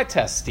 What's your eye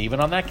test,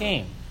 Steven, on that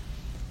game?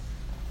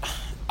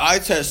 Eye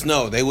test,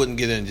 no, they wouldn't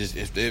get in just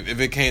if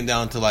it came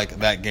down to like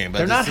that game. But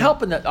they're not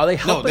helping that. Are they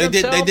helping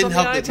themselves? They didn't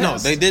help. The eye test? No,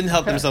 they didn't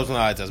help themselves on the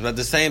eye test. But at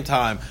the same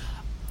time,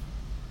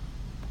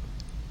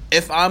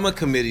 if I'm a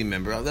committee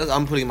member,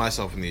 I'm putting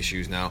myself in these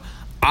shoes now.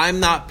 I'm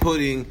not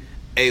putting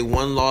a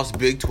 1-loss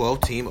Big 12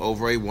 team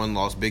over a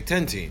 1-loss Big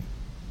 10 team.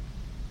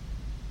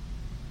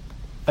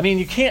 I mean,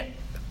 you can't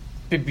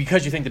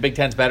because you think the Big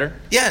Ten's better.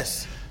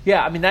 Yes.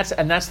 Yeah, I mean that's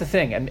the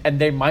thing, and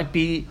there might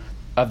be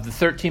of the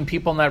 13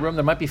 people in that room,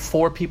 there might be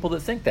 4 people that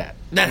think that.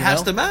 That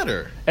has to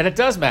matter, and it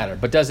does matter.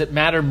 But does it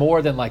matter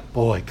more than like,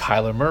 boy,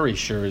 Kyler Murray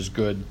sure is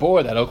good.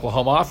 Boy, that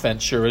Oklahoma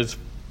offense sure is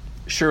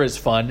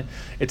fun.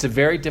 It's a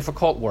very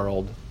difficult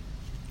world.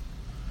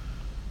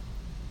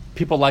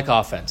 People like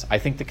offense. I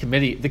think the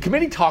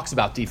committee talks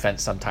about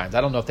defense sometimes. I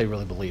don't know if they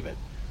really believe it,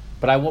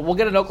 but we'll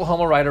get an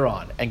Oklahoma writer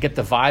on and get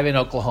the vibe in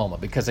Oklahoma,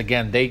 because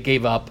again, they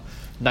gave up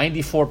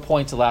 94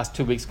 points the last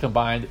 2 weeks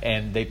combined,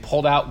 and they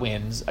pulled out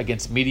wins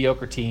against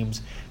mediocre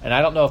teams. And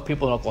I don't know if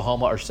people in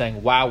Oklahoma are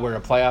saying, wow, we're a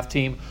playoff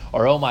team,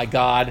 or oh my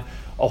God,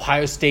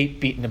 Ohio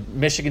State beating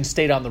Michigan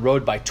State on the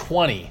road by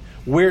 20.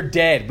 We're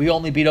dead. We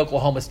only beat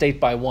Oklahoma State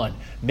by 1.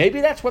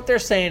 Maybe that's what they're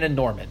saying in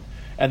Norman.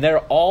 And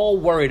they're all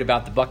worried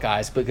about the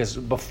Buckeyes, because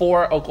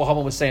before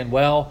Oklahoma was saying,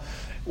 well,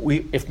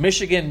 if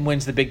Michigan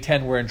wins the Big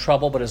Ten, we're in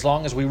trouble. But as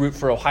long as we root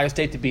for Ohio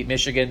State to beat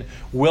Michigan,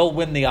 we'll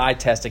win the eye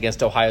test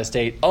against Ohio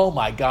State. Oh,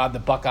 my God, the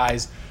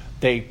Buckeyes,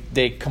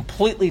 they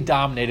completely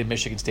dominated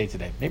Michigan State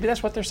today. Maybe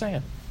that's what they're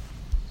saying.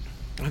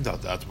 I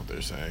thought that's what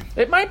they're saying.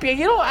 It might be.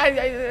 People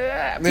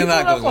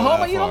in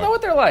Oklahoma, you don't know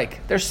what they're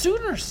like. They're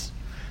Sooners.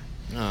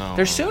 No.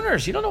 They're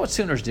Sooners. You don't know what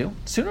Sooners do.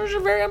 Sooners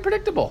are very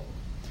unpredictable.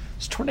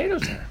 There's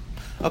tornadoes there.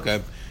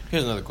 Okay,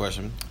 here's another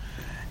question.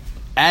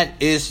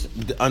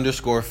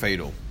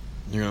 @is_fatal.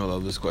 You're going to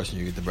love this question.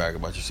 You get to brag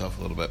about yourself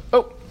a little bit.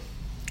 Oh.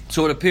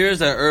 So it appears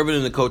that Urban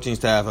and the coaching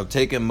staff have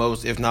taken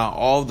most, if not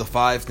all, of the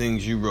 5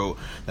 things you wrote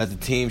that the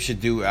team should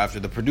do after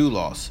the Purdue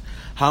loss.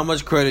 How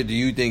much credit do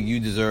you think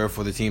you deserve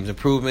for the team's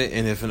improvement?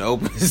 And if an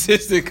open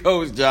assistant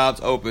coach job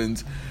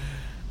opens,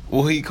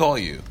 will he call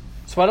you?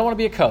 So I don't want to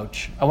be a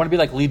coach. I want to be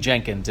like Lee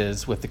Jenkins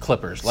is with the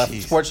Clippers. Left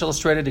Sports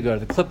Illustrated to go to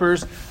the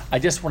Clippers. I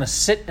just want to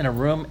sit in a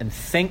room and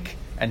think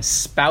and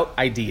spout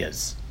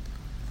ideas.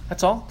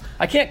 That's all.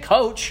 I can't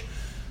coach.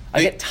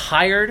 I get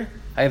tired.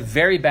 I have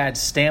very bad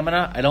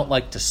stamina. I don't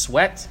like to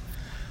sweat.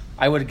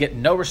 I would get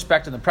no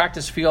respect in the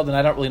practice field, and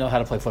I don't really know how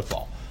to play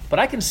football. But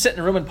I can sit in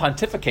a room and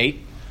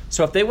pontificate.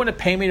 So if they want to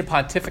pay me to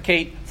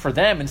pontificate for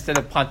them instead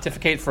of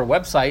pontificate for a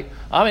website,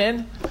 I'm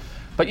in.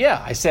 But yeah,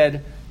 I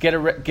said get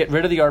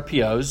rid of the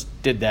RPOs.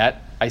 Did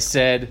that. I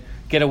said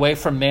get away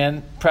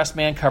from press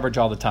man coverage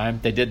all the time.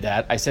 They did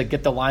that. I said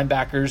get the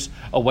linebackers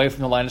away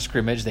from the line of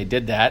scrimmage. They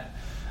did that.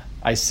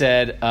 I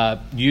said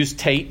use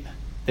Tate.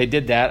 They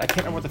did that. I can't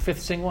remember what the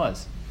fifth thing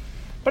was.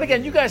 But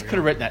again, you guys could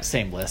have written that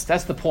same list.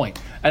 That's the point.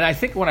 And I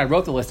think when I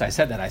wrote the list, I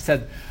said that. I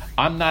said,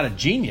 I'm not a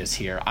genius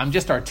here. I'm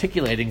just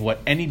articulating what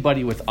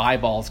anybody with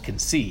eyeballs can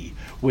see,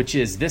 which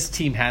is this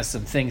team has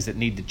some things that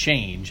need to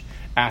change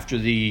after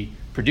the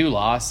Purdue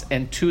loss.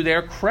 And to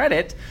their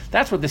credit,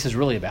 that's what this is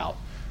really about.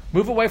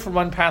 Move away from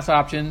run-pass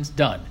options,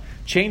 done.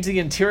 Change the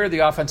interior of the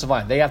offensive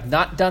line. They have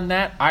not done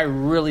that. I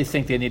really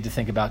think they need to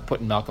think about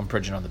putting Malcolm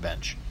Pridgeon on the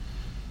bench.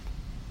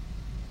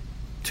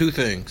 Two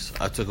things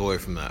I took away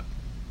from that.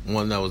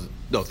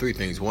 Three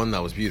things. One,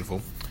 that was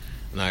beautiful,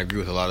 and I agree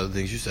with a lot of the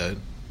things you said.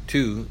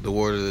 Two, the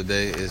word of the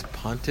day is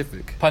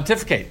pontificate.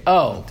 Pontificate.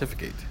 Oh.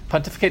 Pontificate.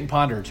 Pontificate and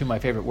ponder are two of my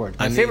favorite words.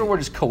 My favorite word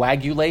is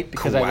coagulate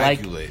because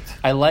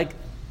I like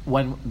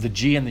when the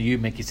G and the U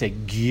make you say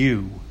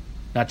 "gu,"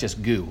 not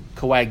just "goo."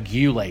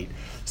 Coagulate.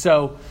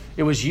 So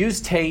it was use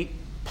Tate,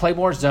 play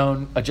more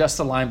zone, adjust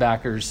the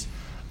linebackers,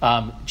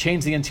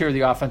 change the interior of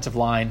the offensive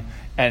line,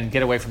 and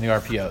get away from the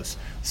RPOs.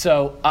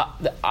 So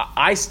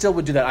I still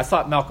would do that. I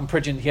thought Malcolm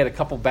Pridgeon, he had a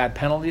couple bad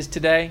penalties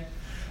today.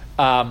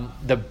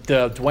 The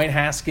Dwayne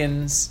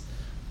Haskins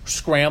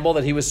scramble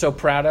that he was so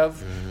proud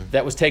of,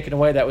 that was taken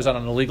away. That was on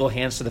an illegal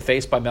hands to the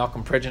face by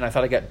Malcolm Pridgeon. I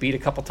thought he got beat a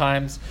couple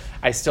times.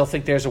 I still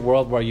think there's a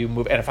world where you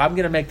move. And if I'm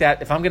going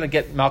to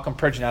get Malcolm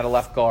Pridgeon out of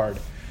left guard,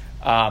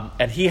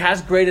 and he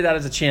has graded out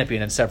as a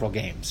champion in several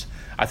games.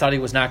 I thought he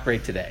was not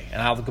great today,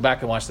 and I'll go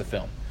back and watch the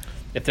film.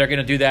 If they're going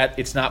to do that,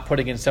 it's not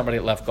putting in somebody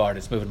at left guard.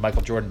 It's moving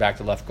Michael Jordan back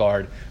to left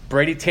guard.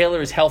 Brady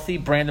Taylor is healthy.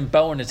 Brandon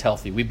Bowen is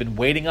healthy. We've been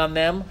waiting on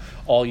them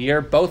all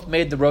year. Both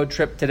made the road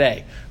trip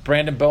today.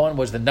 Brandon Bowen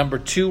was the number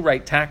 2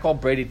 right tackle.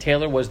 Brady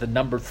Taylor was the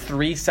number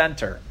 3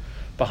 center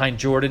behind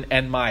Jordan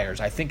and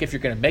Myers. I think if you're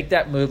going to make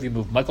that move, you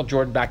move Michael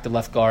Jordan back to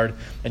left guard,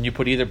 and you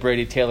put either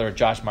Brady Taylor or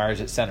Josh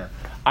Myers at center.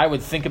 I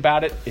would think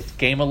about it. It's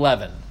game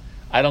 11.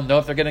 I don't know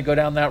if they're going to go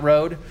down that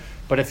road,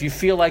 but if you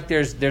feel like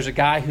there's a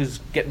guy who's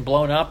getting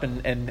blown up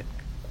and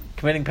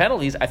committing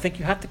penalties, I think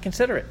you have to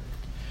consider it.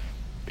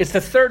 It's the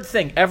third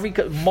thing.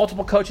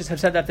 Multiple coaches have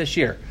said that this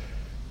year.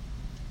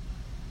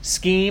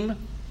 Scheme,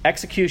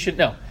 execution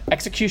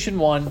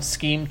 1,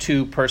 scheme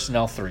 2,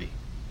 personnel 3.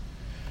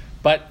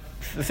 But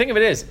the thing of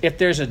it is, if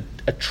there's a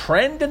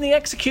trend in the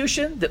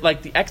execution, that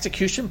like the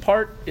execution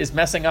part is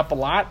messing up a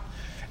lot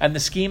and the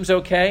scheme's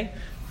okay,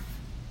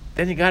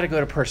 then you got to go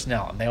to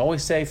personnel. And they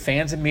always say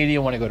fans and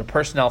media want to go to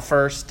personnel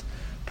first.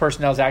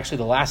 Personnel is actually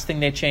the last thing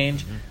they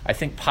change. I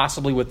think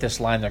possibly with this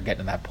line they're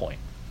getting to that point.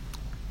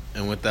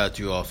 And with that,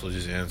 you also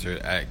just answered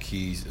at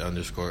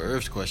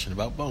Keys_Irv's question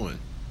about Bowen.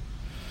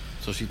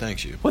 So she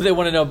thanks you. What did they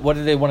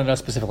want to know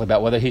specifically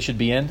about whether he should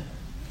be in?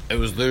 It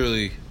was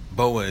literally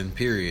Bowen,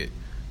 period.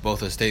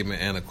 Both a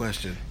statement and a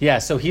question. Yeah,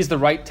 so he's the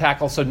right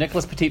tackle. So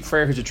Nicholas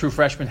Petit-Frere, who's a true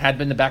freshman, had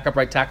been the backup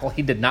right tackle.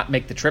 He did not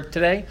make the trip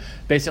today.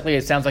 Basically,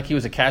 it sounds like he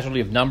was a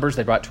casualty of numbers.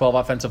 They brought 12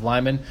 offensive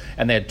linemen,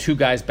 and they had 2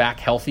 guys back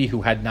healthy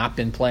who had not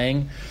been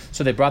playing.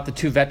 So they brought the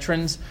 2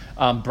 veterans.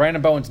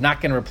 Brandon Bowen's not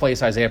going to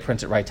replace Isaiah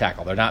Prince at right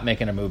tackle. They're not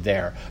making a move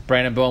there.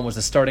 Brandon Bowen was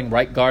the starting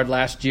right guard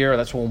last year.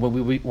 That's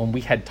when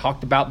we had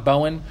talked about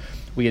Bowen.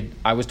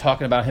 I was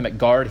talking about him at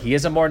guard. He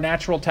is a more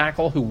natural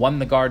tackle who won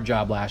the guard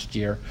job last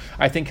year.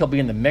 I think he'll be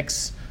in the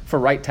mix for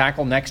right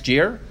tackle next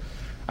year.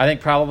 I think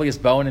probably as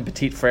Bowen and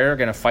Petit-Frere are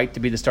going to fight to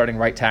be the starting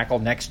right tackle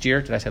next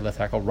year. Did I say left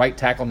tackle? Right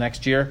tackle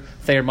next year.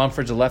 Thayer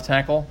Mumford's a left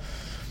tackle.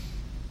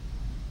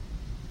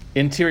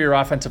 Interior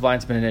offensive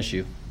line's been an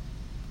issue,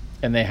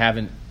 and they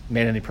haven't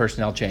made any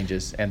personnel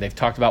changes. And they've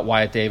talked about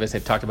Wyatt Davis.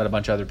 They've talked about a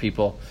bunch of other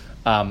people.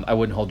 I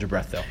wouldn't hold your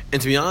breath, though.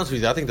 And to be honest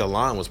with you, I think the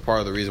line was part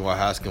of the reason why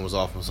Haskins was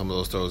off on some of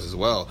those throws as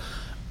well.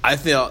 I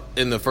felt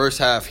in the first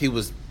half he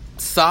was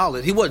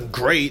solid. He wasn't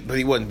great, but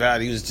he wasn't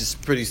bad. He was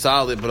just pretty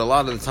solid. But a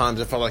lot of the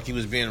times I felt like he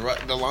was being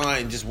the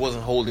line just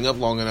wasn't holding up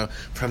long enough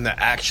for him to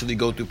actually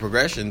go through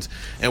progressions.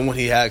 And when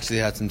he actually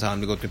had some time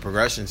to go through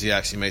progressions, he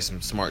actually made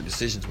some smart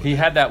decisions with He it.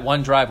 had that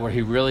one drive where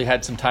he really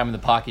had some time in the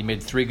pocket. He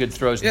made 3 good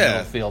throws in the middle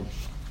of the field.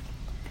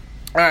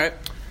 All right.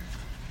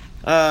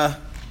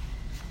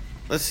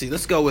 Let's see.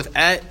 Let's go with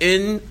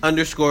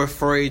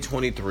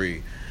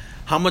 @N_Frey23.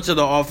 How much of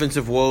the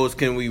offensive woes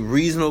can we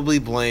reasonably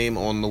blame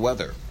on the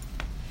weather?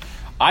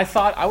 I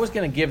thought I was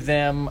going to give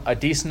them a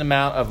decent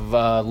amount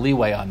of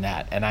leeway on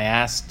that, and I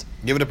asked...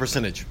 Give it a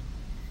percentage.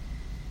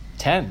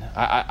 10.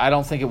 I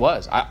don't think it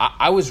was.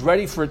 I was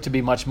ready for it to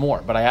be much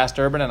more, but I asked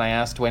Urban and I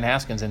asked Dwayne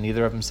Haskins, and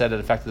neither of them said it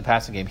affected the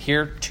passing game.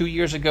 Here, 2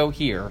 years ago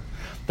here,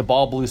 the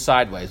ball blew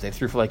sideways. They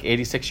threw for like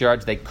 86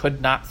 yards. They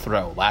could not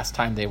throw. Last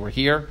time they were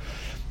here,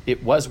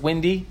 it was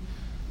windy.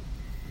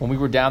 When we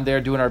were down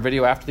there doing our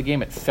video after the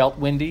game, it felt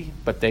windy,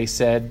 but they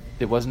said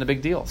it wasn't a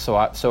big deal. So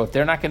if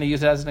they're not going to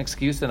use it as an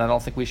excuse, then I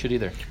don't think we should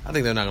either. I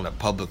think they're not going to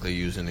publicly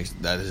use that as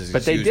an excuse.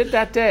 But they did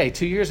that day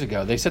 2 years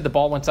ago. They said the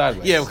ball went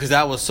sideways. Yeah, because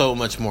that was so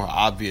much more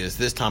obvious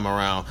this time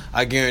around.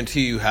 I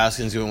guarantee you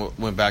Haskins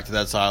went back to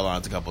that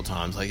sidelines a couple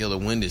times. Like, the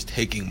wind is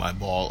taking my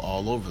ball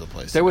all over the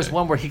place. There was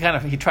one where he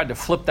tried to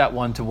flip that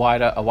one to a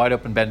wide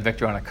open Ben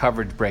Victor on a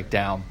coverage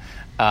breakdown,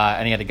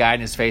 and he had a guy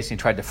in his face, and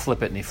he tried to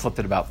flip it, and he flipped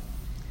it about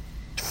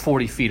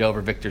 40 feet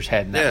over Victor's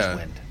head, and that was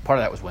wind. Part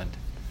of that was wind.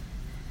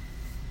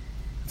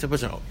 It's a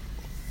bunch of.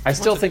 I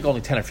still think only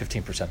 10 or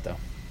 15%, though.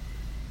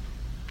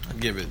 I'd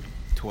give it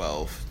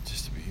 12,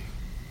 just to be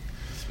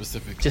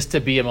specific. Just to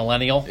be a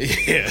millennial?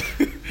 Yeah.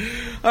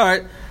 All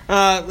right.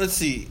 Let's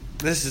see.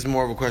 This is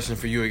more of a question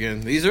for you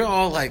again. These are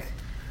all, like,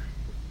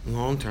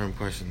 long-term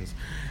questions.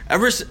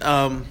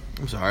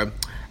 I'm sorry.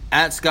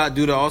 At Scott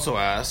Duda also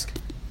asked,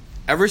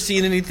 ever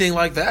seen anything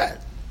like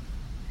that?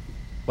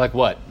 Like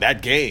what?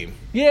 That game.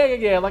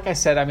 Yeah. Like I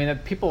said, I mean,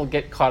 people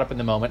get caught up in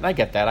the moment, and I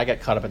get that. I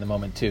get caught up in the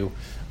moment, too.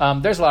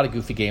 There's a lot of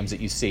goofy games that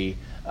you see.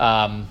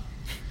 But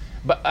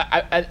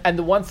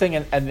the one thing,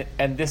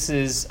 and this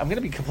is, I'm going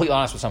to be completely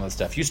honest with some of the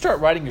stuff. You start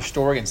writing your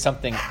story and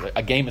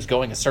a game is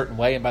going a certain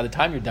way, and by the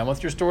time you're done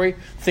with your story,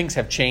 things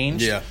have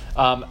changed. Yeah.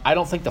 I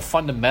don't think the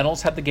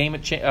fundamentals of the game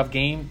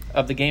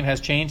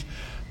has changed.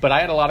 But I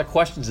had a lot of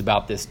questions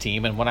about this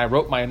team, and when I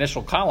wrote my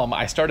initial column,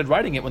 I started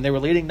writing it when they were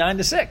leading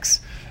 9-6,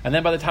 and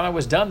then by the time I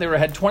was done, they were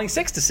ahead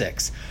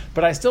 26-6.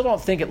 But I still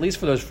don't think, at least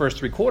for those first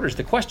three quarters,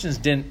 the questions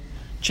didn't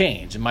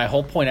change. And my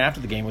whole point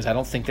after the game was I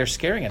don't think they're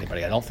scaring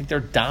anybody. I don't think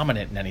they're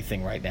dominant in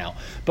anything right now.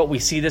 But we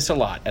see this a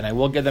lot, and I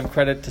will give them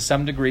credit to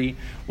some degree.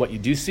 What you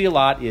do see a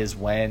lot is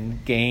when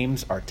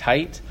games are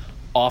tight,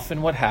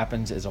 often what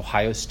happens is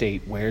Ohio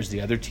State wears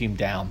the other team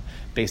down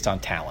based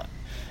on talent.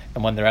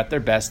 And when they're at their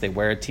best, they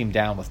wear a team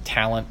down with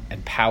talent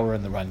and power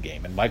in the run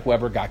game. And Mike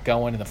Weber got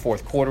going in the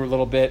fourth quarter a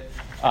little bit.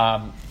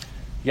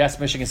 Yes,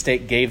 Michigan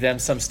State gave them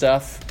some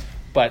stuff.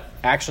 But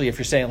actually, if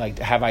you're saying, like,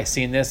 have I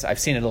seen this? I've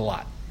seen it a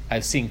lot.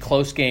 I've seen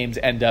close games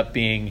end up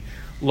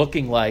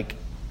looking like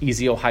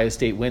easy Ohio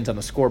State wins on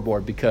the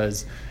scoreboard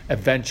because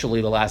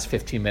eventually the last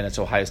 15 minutes,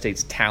 Ohio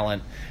State's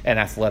talent and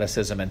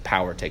athleticism and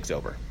power takes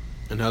over.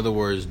 In other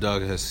words,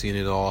 Doug has seen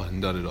it all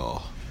and done it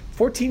all.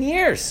 14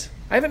 years.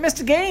 I haven't missed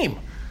a game.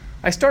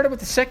 I started with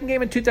the second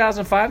game in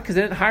 2005 because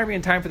they didn't hire me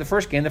in time for the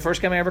first game. The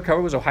first game I ever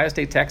covered was Ohio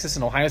State, Texas,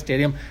 and Ohio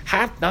Stadium.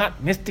 Have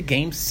not missed a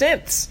game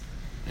since.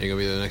 Are you going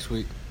to be there next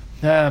week?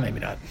 Maybe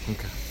not.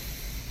 Okay.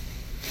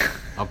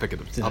 I'll pick it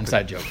up. It's an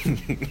inside joke.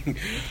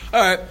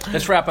 All right.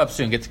 Let's wrap up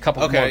soon. Get a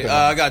couple more. Okay,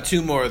 I got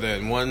two more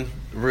then. One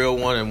real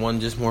one and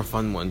one just more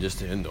fun one just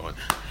to end on.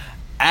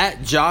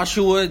 At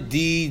Joshua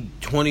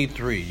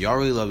D23. Y'all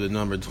really love the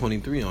number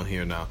 23 on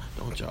here now,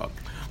 don't y'all?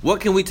 What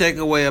can we take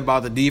away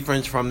about the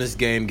defense from this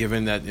game,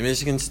 given that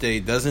Michigan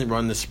State doesn't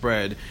run the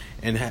spread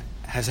and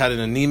has had an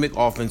anemic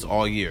offense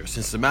all year?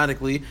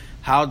 Systematically,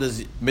 how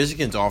does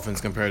Michigan's offense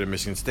compare to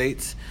Michigan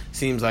State's?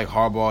 Seems like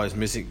Harbaugh is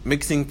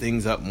mixing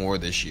things up more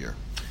this year.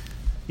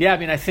 Yeah, I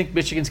mean, I think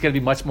Michigan's going to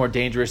be much more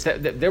dangerous.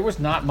 There was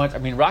not much. I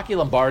mean, Rocky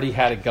Lombardi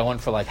had it going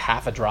for like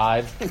half a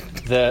drive.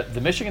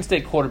 The Michigan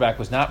State quarterback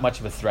was not much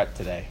of a threat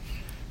today.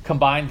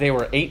 Combined, they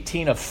were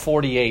 18 of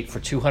 48 for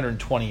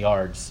 220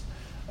 yards.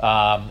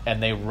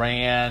 And they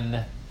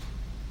ran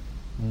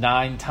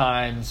 9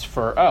 times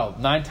for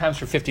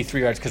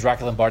 53 yards because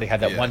Rocky Lombardi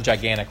had that one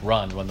gigantic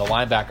run when the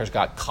linebackers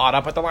got caught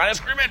up at the line of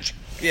scrimmage.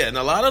 Yeah, and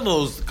a lot of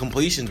those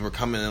completions were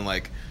coming in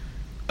like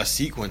a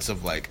sequence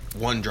of like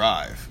one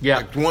drive. Yeah.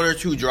 Like one or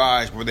two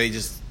drives where they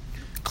just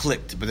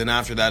clicked. But then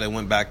after that, it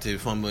went back to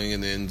fumbling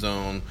in the end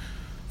zone,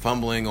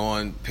 fumbling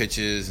on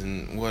pitches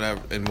and whatever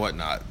and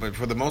whatnot. But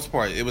for the most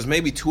part, it was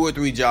maybe 2 or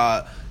 3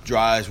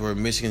 drives where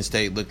Michigan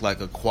State looked like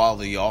a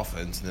quality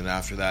offense, and then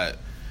after that,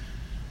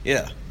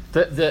 yeah.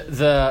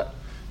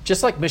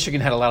 Just like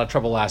Michigan had a lot of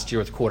trouble last year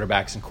with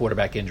quarterbacks and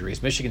quarterback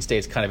injuries, Michigan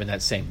State's kind of in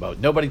that same boat.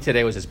 Nobody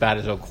today was as bad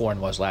as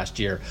O'Korn was last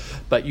year,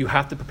 but you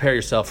have to prepare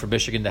yourself for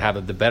Michigan to have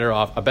a better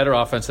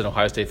offense than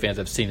Ohio State fans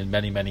have seen in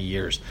many, many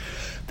years.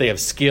 They have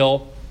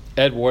skill.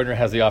 Ed Warner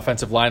has the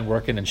offensive line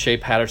working, and Shea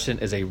Patterson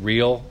is a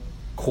real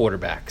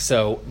quarterback.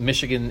 So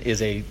Michigan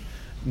is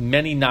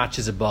many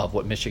notches above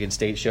what Michigan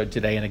State showed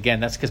today. And again,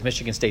 that's because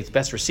Michigan State's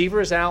best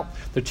receiver is out,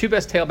 their 2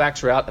 best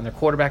tailbacks are out, and their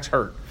quarterback's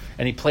hurt.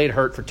 And he played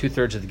hurt for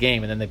 2/3 of the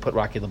game, and then they put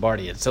Rocky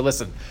Lombardi in. So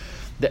listen,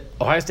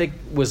 Ohio State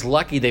was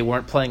lucky they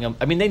weren't playing him.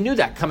 I mean, they knew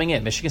that coming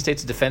in. Michigan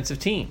State's a defensive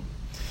team.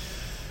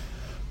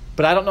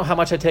 But I don't know how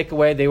much I take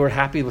away. They were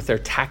happy with their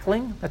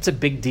tackling. That's a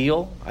big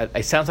deal.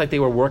 It sounds like they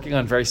were working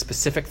on very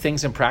specific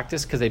things in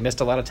practice because they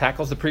missed a lot of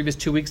tackles the previous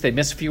 2 weeks. They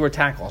missed fewer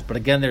tackles. But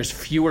again, there's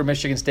fewer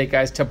Michigan State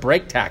guys to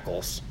break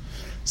tackles.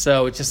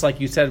 So it's just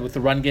like you said with the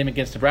run game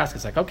against Nebraska.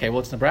 It's like, okay, well,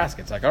 it's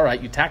Nebraska. It's like, all right,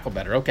 you tackle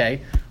better.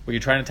 Okay. Were you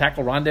trying to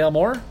tackle Rondale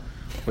Moore?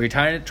 Were you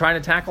trying to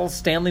tackle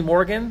Stanley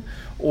Morgan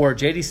or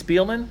J.D.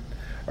 Spielman?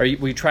 Were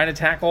you trying to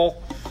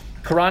tackle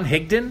Karan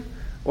Higdon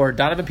or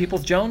Donovan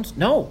Peoples-Jones?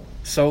 No.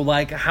 So,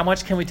 like, how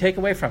much can we take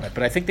away from it?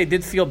 But I think they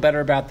did feel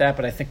better about that,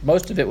 but I think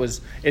most of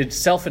it's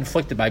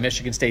self-inflicted by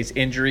Michigan State's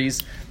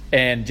injuries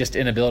and just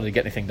inability to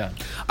get anything done.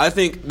 I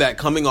think that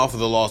coming off of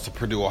the loss to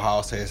Purdue,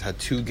 Ohio State has had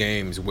 2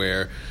 games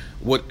where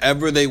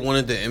whatever they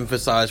wanted to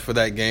emphasize for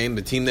that game,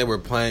 the team they were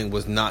playing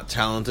was not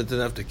talented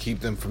enough to keep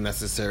them from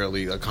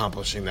necessarily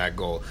accomplishing that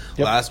goal.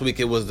 Yep. Last week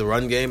it was the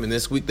run game, and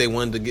this week they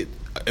wanted to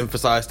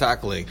emphasize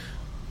tackling.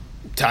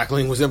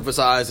 Tackling was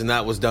emphasized, and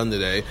that was done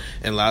today.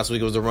 And last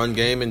week it was the run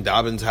game, and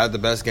Dobbins had the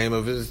best game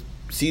of his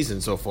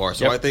season so far.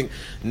 So I think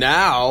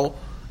now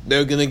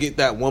they're going to get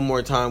that one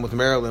more time with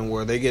Maryland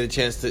where they get a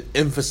chance to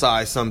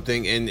emphasize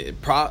something and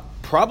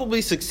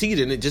probably succeed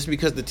in it just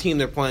because the team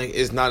they're playing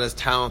is not as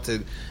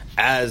talented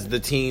as the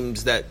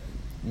teams that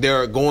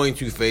they're going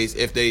to face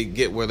if they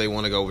get where they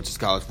want to go, which is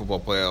college football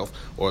playoff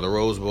or the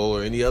Rose Bowl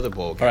or any other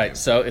bowl game. All right,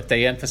 so if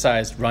they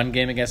emphasize run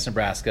game against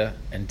Nebraska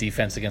and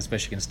defense against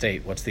Michigan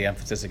State, what's the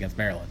emphasis against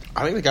Maryland?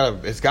 I think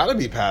it's got to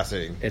be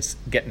passing. It's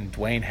getting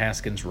Dwayne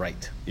Haskins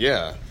right.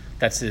 Yeah.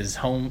 That's his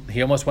home.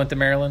 He almost went to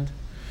Maryland.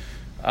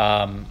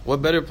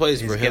 What better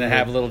place for him? He's going to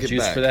have a little get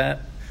juice back? for that.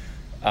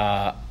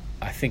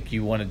 I think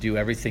you want to do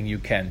everything you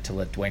can to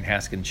let Dwayne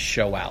Haskins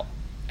show out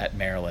at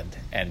Maryland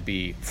and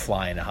be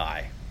flying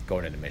high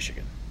going into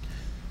Michigan.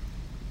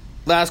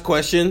 Last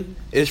question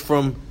is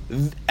from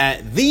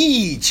at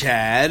the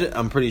Chad.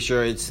 I'm pretty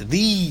sure it's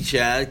the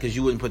Chad because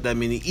you wouldn't put that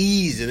many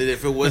E's in it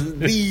if it wasn't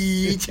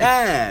the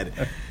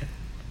Chad.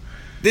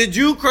 Did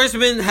Drew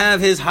Chrisman have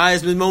his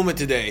Heisman moment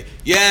today?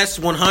 Yes,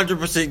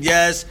 100%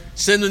 yes.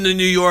 Send him to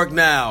New York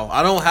now.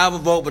 I don't have a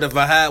vote, but if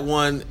I had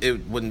one,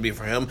 it wouldn't be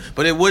for him.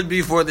 But it would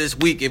be for this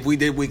week if we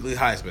did weekly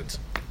Heismans.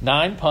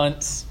 9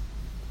 punts,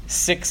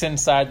 6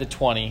 inside the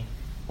 20.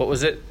 What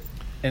was it?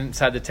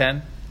 Inside the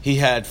 10? He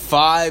had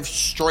 5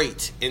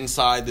 straight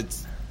inside the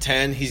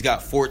 10. He's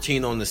got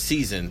 14 on the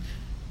season.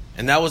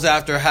 And that was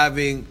after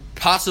having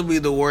possibly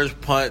the worst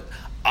punt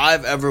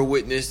I've ever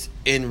witnessed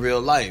in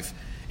real life.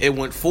 It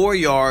went 4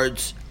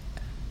 yards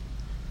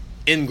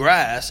in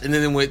grass, and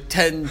then it went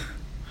 10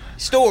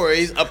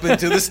 stories up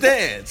into the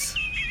stands.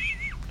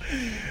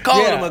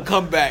 Calling him a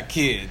comeback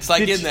kid. It's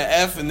like getting the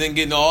F and then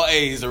getting all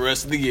A's the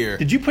rest of the year.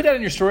 Did you put that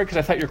in your story? Because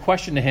I thought your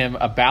question to him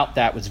about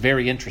that was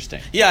very interesting.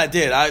 Yeah, I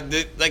did.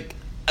 Like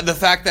the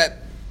fact that,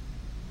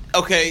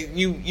 okay,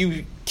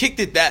 you kicked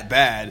it that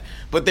bad,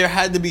 but there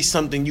had to be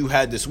something you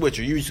had to switch,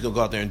 or you just go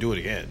out there and do it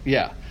again.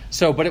 Yeah.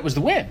 So, but it was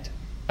the wind.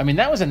 I mean,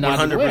 that was a nod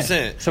to the wind.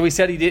 100%. So he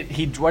said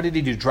what did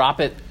he do? Drop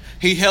it?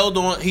 He held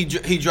on. He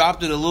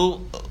dropped it a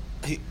little.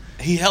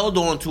 He held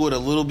on to it a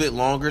little bit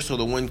longer so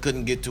the wind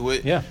couldn't get to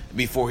it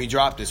before he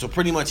dropped it. So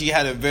pretty much he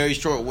had a very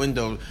short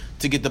window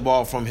to get the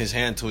ball from his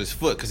hand to his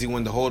foot because he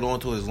wanted to hold on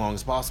to it as long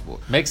as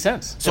possible. Makes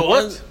sense.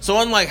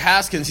 So unlike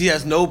Haskins, he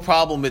has no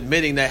problem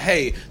admitting that,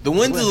 hey, the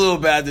wind's a little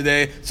bad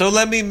today, so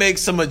let me make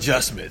some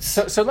adjustments.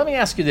 So let me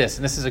ask you this,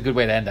 and this is a good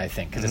way to end, I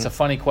think, because it's a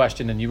funny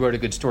question, and you wrote a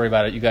good story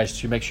about it. You guys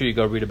should make sure you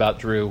go read about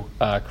Drew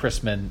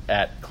Chrisman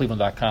at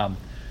Cleveland.com.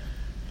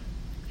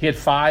 He had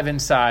 5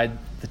 inside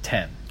the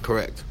 10.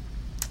 Correct.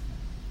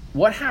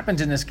 What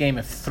happens in this game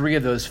if 3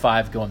 of those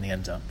 5 go in the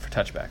end zone for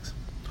touchbacks?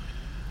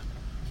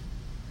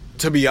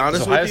 To be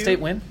honest with you, Ohio State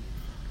win?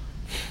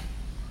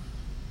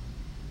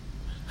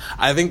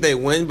 I think they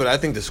win, but I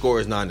think the score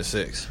is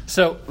 9-6.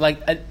 So,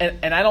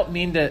 and I don't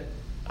mean to.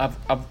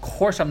 Of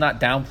course, I'm not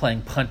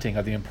downplaying punting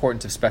or the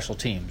importance of special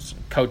teams.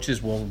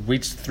 Coaches will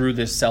reach through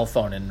this cell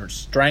phone and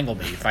strangle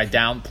me if I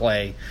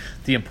downplay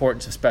the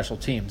importance of special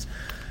teams.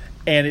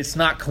 And it's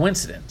not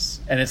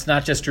coincidence. And it's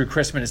not just Drew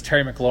Chrisman. It's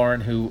Terry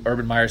McLaurin, who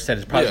Urban Meyer said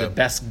is probably the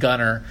best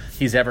gunner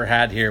he's ever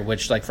had here,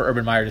 which, for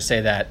Urban Meyer to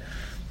say that,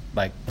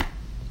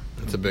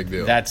 it's a big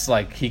deal. That's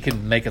he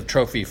can make a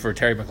trophy for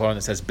Terry McLaurin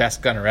that says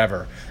best gunner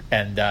ever,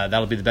 and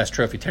that'll be the best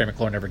trophy Terry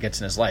McLaurin ever gets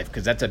in his life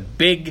because that's a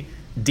big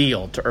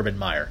deal to Urban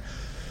Meyer.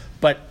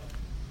 But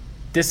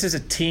this is a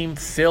team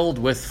filled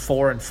with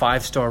 4- and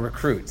 5-star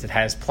recruits. It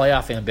has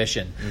playoff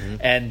ambition. Mm-hmm.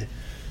 And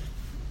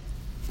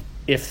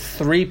if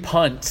 3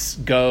 punts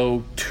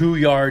go 2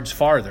 yards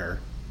farther,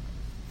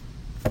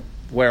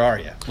 where are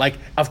you?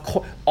 Of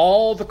course,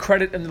 all the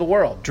credit in the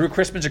world. Drew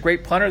Chrisman's a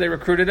great punter. They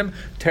recruited him.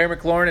 Terry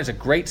McLaurin is a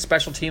great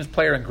special teams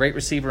player and great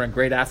receiver and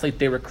great athlete.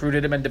 They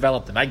recruited him and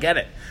developed him. I get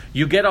it.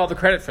 You get all the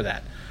credit for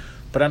that.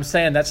 But I'm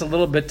saying that's a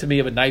little bit to me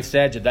of a knife's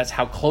edge. If that's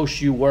how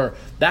close you were.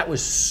 That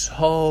was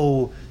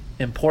so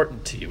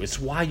important to you. It's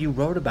why you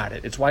wrote about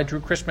it. It's why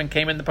Drew Chrisman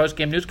came in the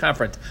postgame news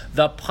conference.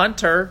 The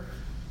punter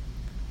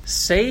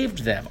saved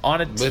them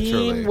on a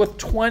team with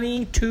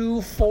 22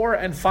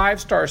 4- and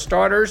 5-star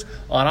starters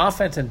on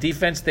offense and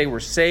defense. They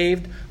were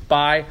saved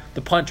by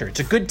the punter. It's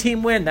a good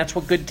team win. That's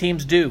what good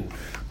teams do.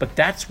 But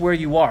that's where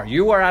you are.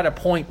 You are at a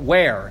point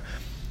where,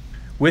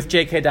 with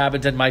J.K.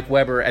 Dobbins and Mike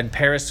Weber and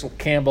Paris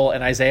Campbell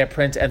and Isaiah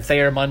Prince and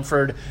Thayer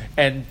Munford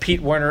and Pete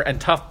Werner and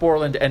Tuff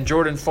Borland and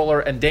Jordan Fuller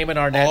and Damon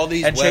Arnett all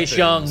these and Chase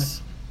Young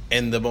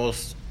in the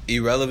most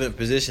irrelevant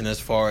position as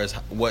far as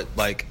what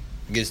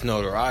gets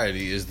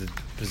notoriety is the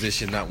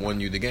position that won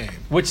you the game.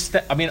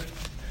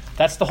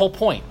 That's the whole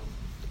point.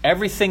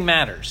 Everything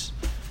matters.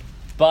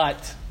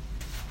 But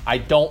I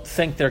don't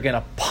think they're going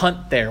to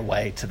punt their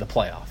way to the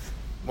playoff.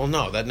 Well,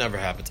 no, that never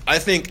happens. I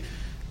think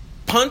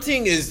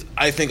punting is,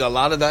 a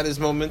lot of that is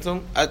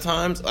momentum at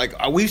times.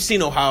 We've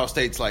seen Ohio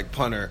State's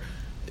punter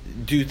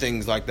do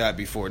things like that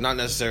before. Not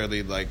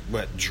necessarily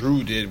what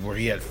Drew did where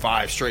he had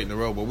 5 straight in a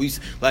row. But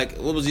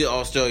what was the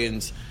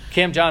Australians?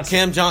 Cam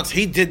Johnson,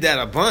 he did that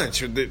a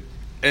bunch.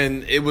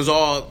 And it was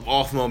all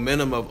off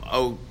momentum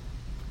of,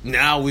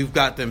 now we've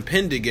got them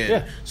pinned again.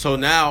 Yeah. So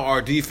now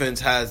our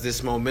defense has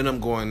this momentum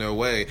going their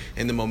way,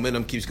 and the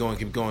momentum keeps going.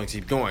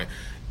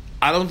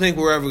 I don't think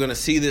we're ever going to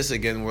see this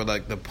again where,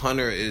 the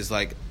punter is,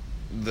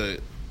 the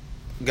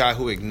guy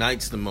who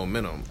ignites the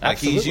momentum. Like,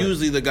 Absolutely. he's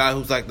usually the guy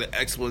who's like the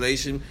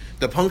explanation,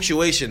 the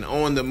punctuation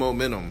on the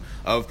momentum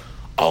of,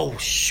 oh,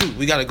 shoot,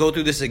 we got to go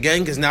through this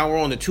again because now we're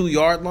on the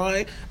 2-yard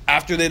line.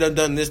 After they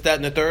done this, that,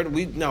 and the third,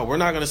 we're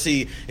not going to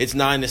see it's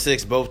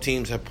 9-6. Both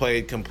teams have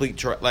played complete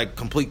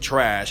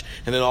trash,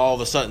 and then all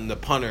of a sudden the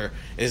punter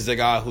is the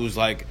guy who's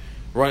like,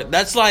 right.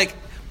 That's like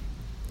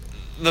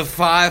the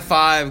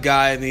 5'5"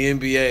 guy in the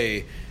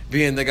NBA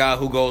being the guy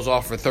who goes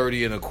off for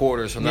 30 and a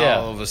quarter. So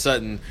now all of a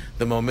sudden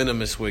the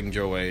momentum is swinging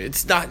your way.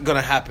 It's not going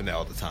to happen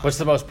all the time. What's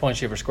the most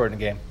points you ever scored in a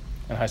game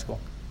in high school?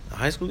 A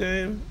high school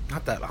game?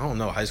 Not that. I don't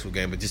know a high school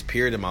game, but just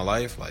period in my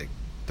life, like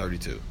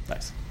 32.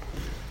 Nice.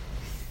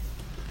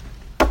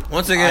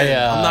 Once again,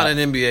 I'm not an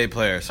NBA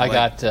player, so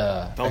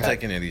don't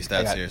take any of these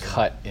stats seriously.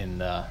 I got cut in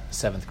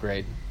 7th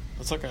grade.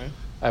 That's okay.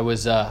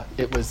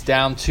 It was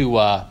down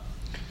to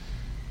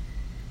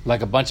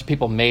like a bunch of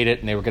people made it,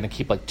 and they were going to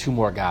keep like 2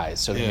 more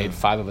guys. So they made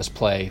 5 of us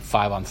play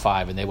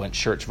 5-on-5, and they went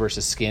shirts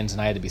versus skins,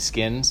 and I had to be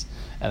skins.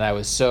 And I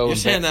was so You're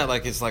saying that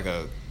like it's like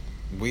a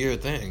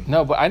weird thing.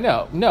 No, but I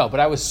know. No, but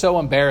I was so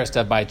embarrassed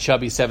of my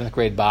chubby 7th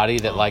grade body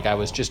that like I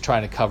was just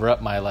trying to cover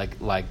up my like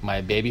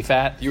my baby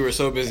fat. You were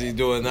so busy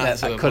doing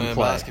that I couldn't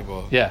play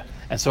basketball. Yeah,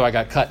 and so I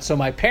got cut. So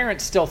my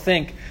parents still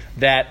think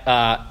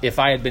that if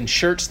I had been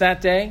shirts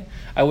that day,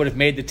 I would have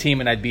made the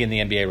team and I'd be in the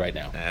NBA right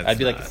now. I'd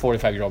be like a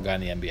 45-year-old guy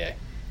in the NBA.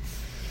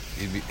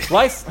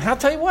 Life, I'll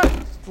tell you what,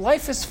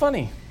 life is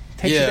funny.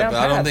 Takes you down but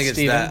paths, I don't think it's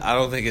Steven. that. I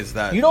don't think it's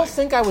that. You don't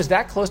think I was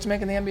that close to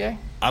making the NBA?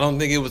 I don't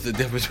think it was the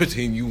difference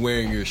between you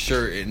wearing your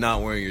shirt and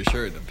not wearing your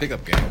shirt in the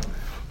pickup game.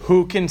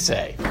 Who can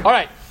say? All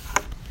right,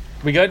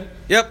 we good?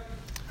 Yep.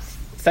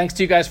 Thanks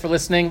to you guys for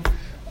listening.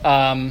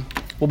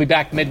 We'll be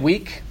back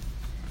midweek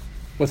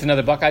with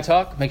another Buckeye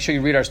Talk. Make sure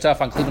you read our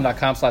stuff on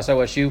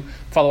cleveland.com/OSU.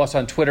 Follow us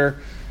on Twitter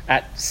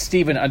at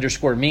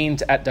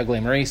Steven_Means, at Doug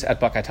Maurice, at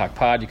Buckeye Talk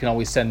Pod. You can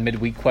always send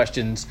midweek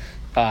questions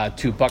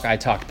to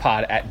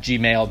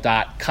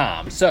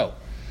BuckeyeTalkPod@gmail.com. So,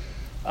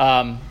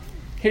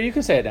 here, you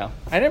can say it now.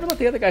 I never let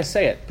the other guys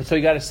say it. But so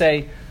you got to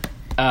say,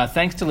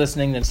 thanks to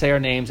listening, then say our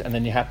names, and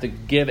then you have to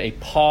give a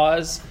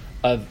pause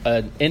of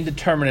an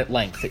indeterminate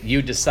length that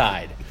you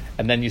decide.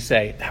 And then you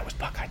say, that was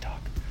Buckeye Talk.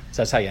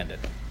 So that's how you end it.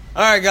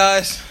 All right,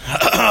 guys.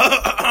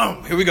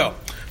 Here we go.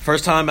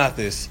 First time at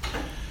this.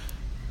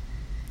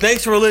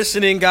 Thanks for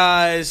listening,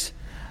 guys.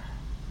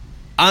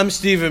 I'm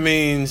Steven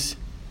Means.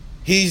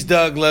 He's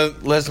Doug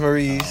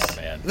Lesmaurice. Oh,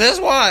 man. That's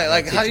why.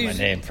 Like, how do you my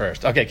name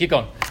first? Okay, keep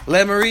going.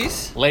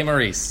 Lesmaurice?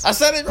 Maurice. I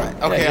said it right.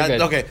 Okay, you're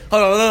good. Okay.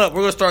 Hold on. No. We're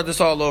going to start this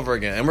all over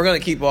again. And we're going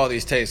to keep all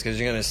these takes because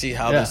you're going to see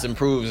how this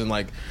improves in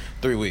like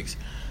 3 weeks.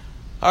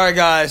 All right,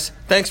 guys.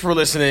 Thanks for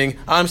listening.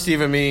 I'm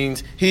Steven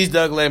Means. He's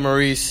Doug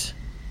Lesmaurice.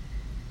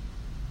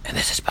 And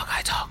this is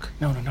Buckeye Talk.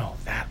 No.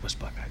 That was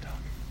Buckeye Talk.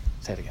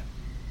 Say it again.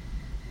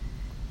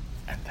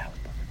 And that was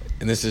Buckeye Talk.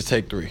 And this is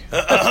take 3.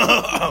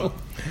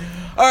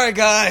 All right,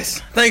 guys.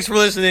 Thanks for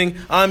listening.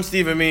 I'm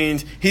Steven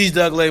Means. He's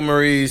Doug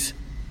Lesmaurice.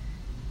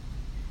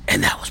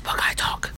 And that was Buckeye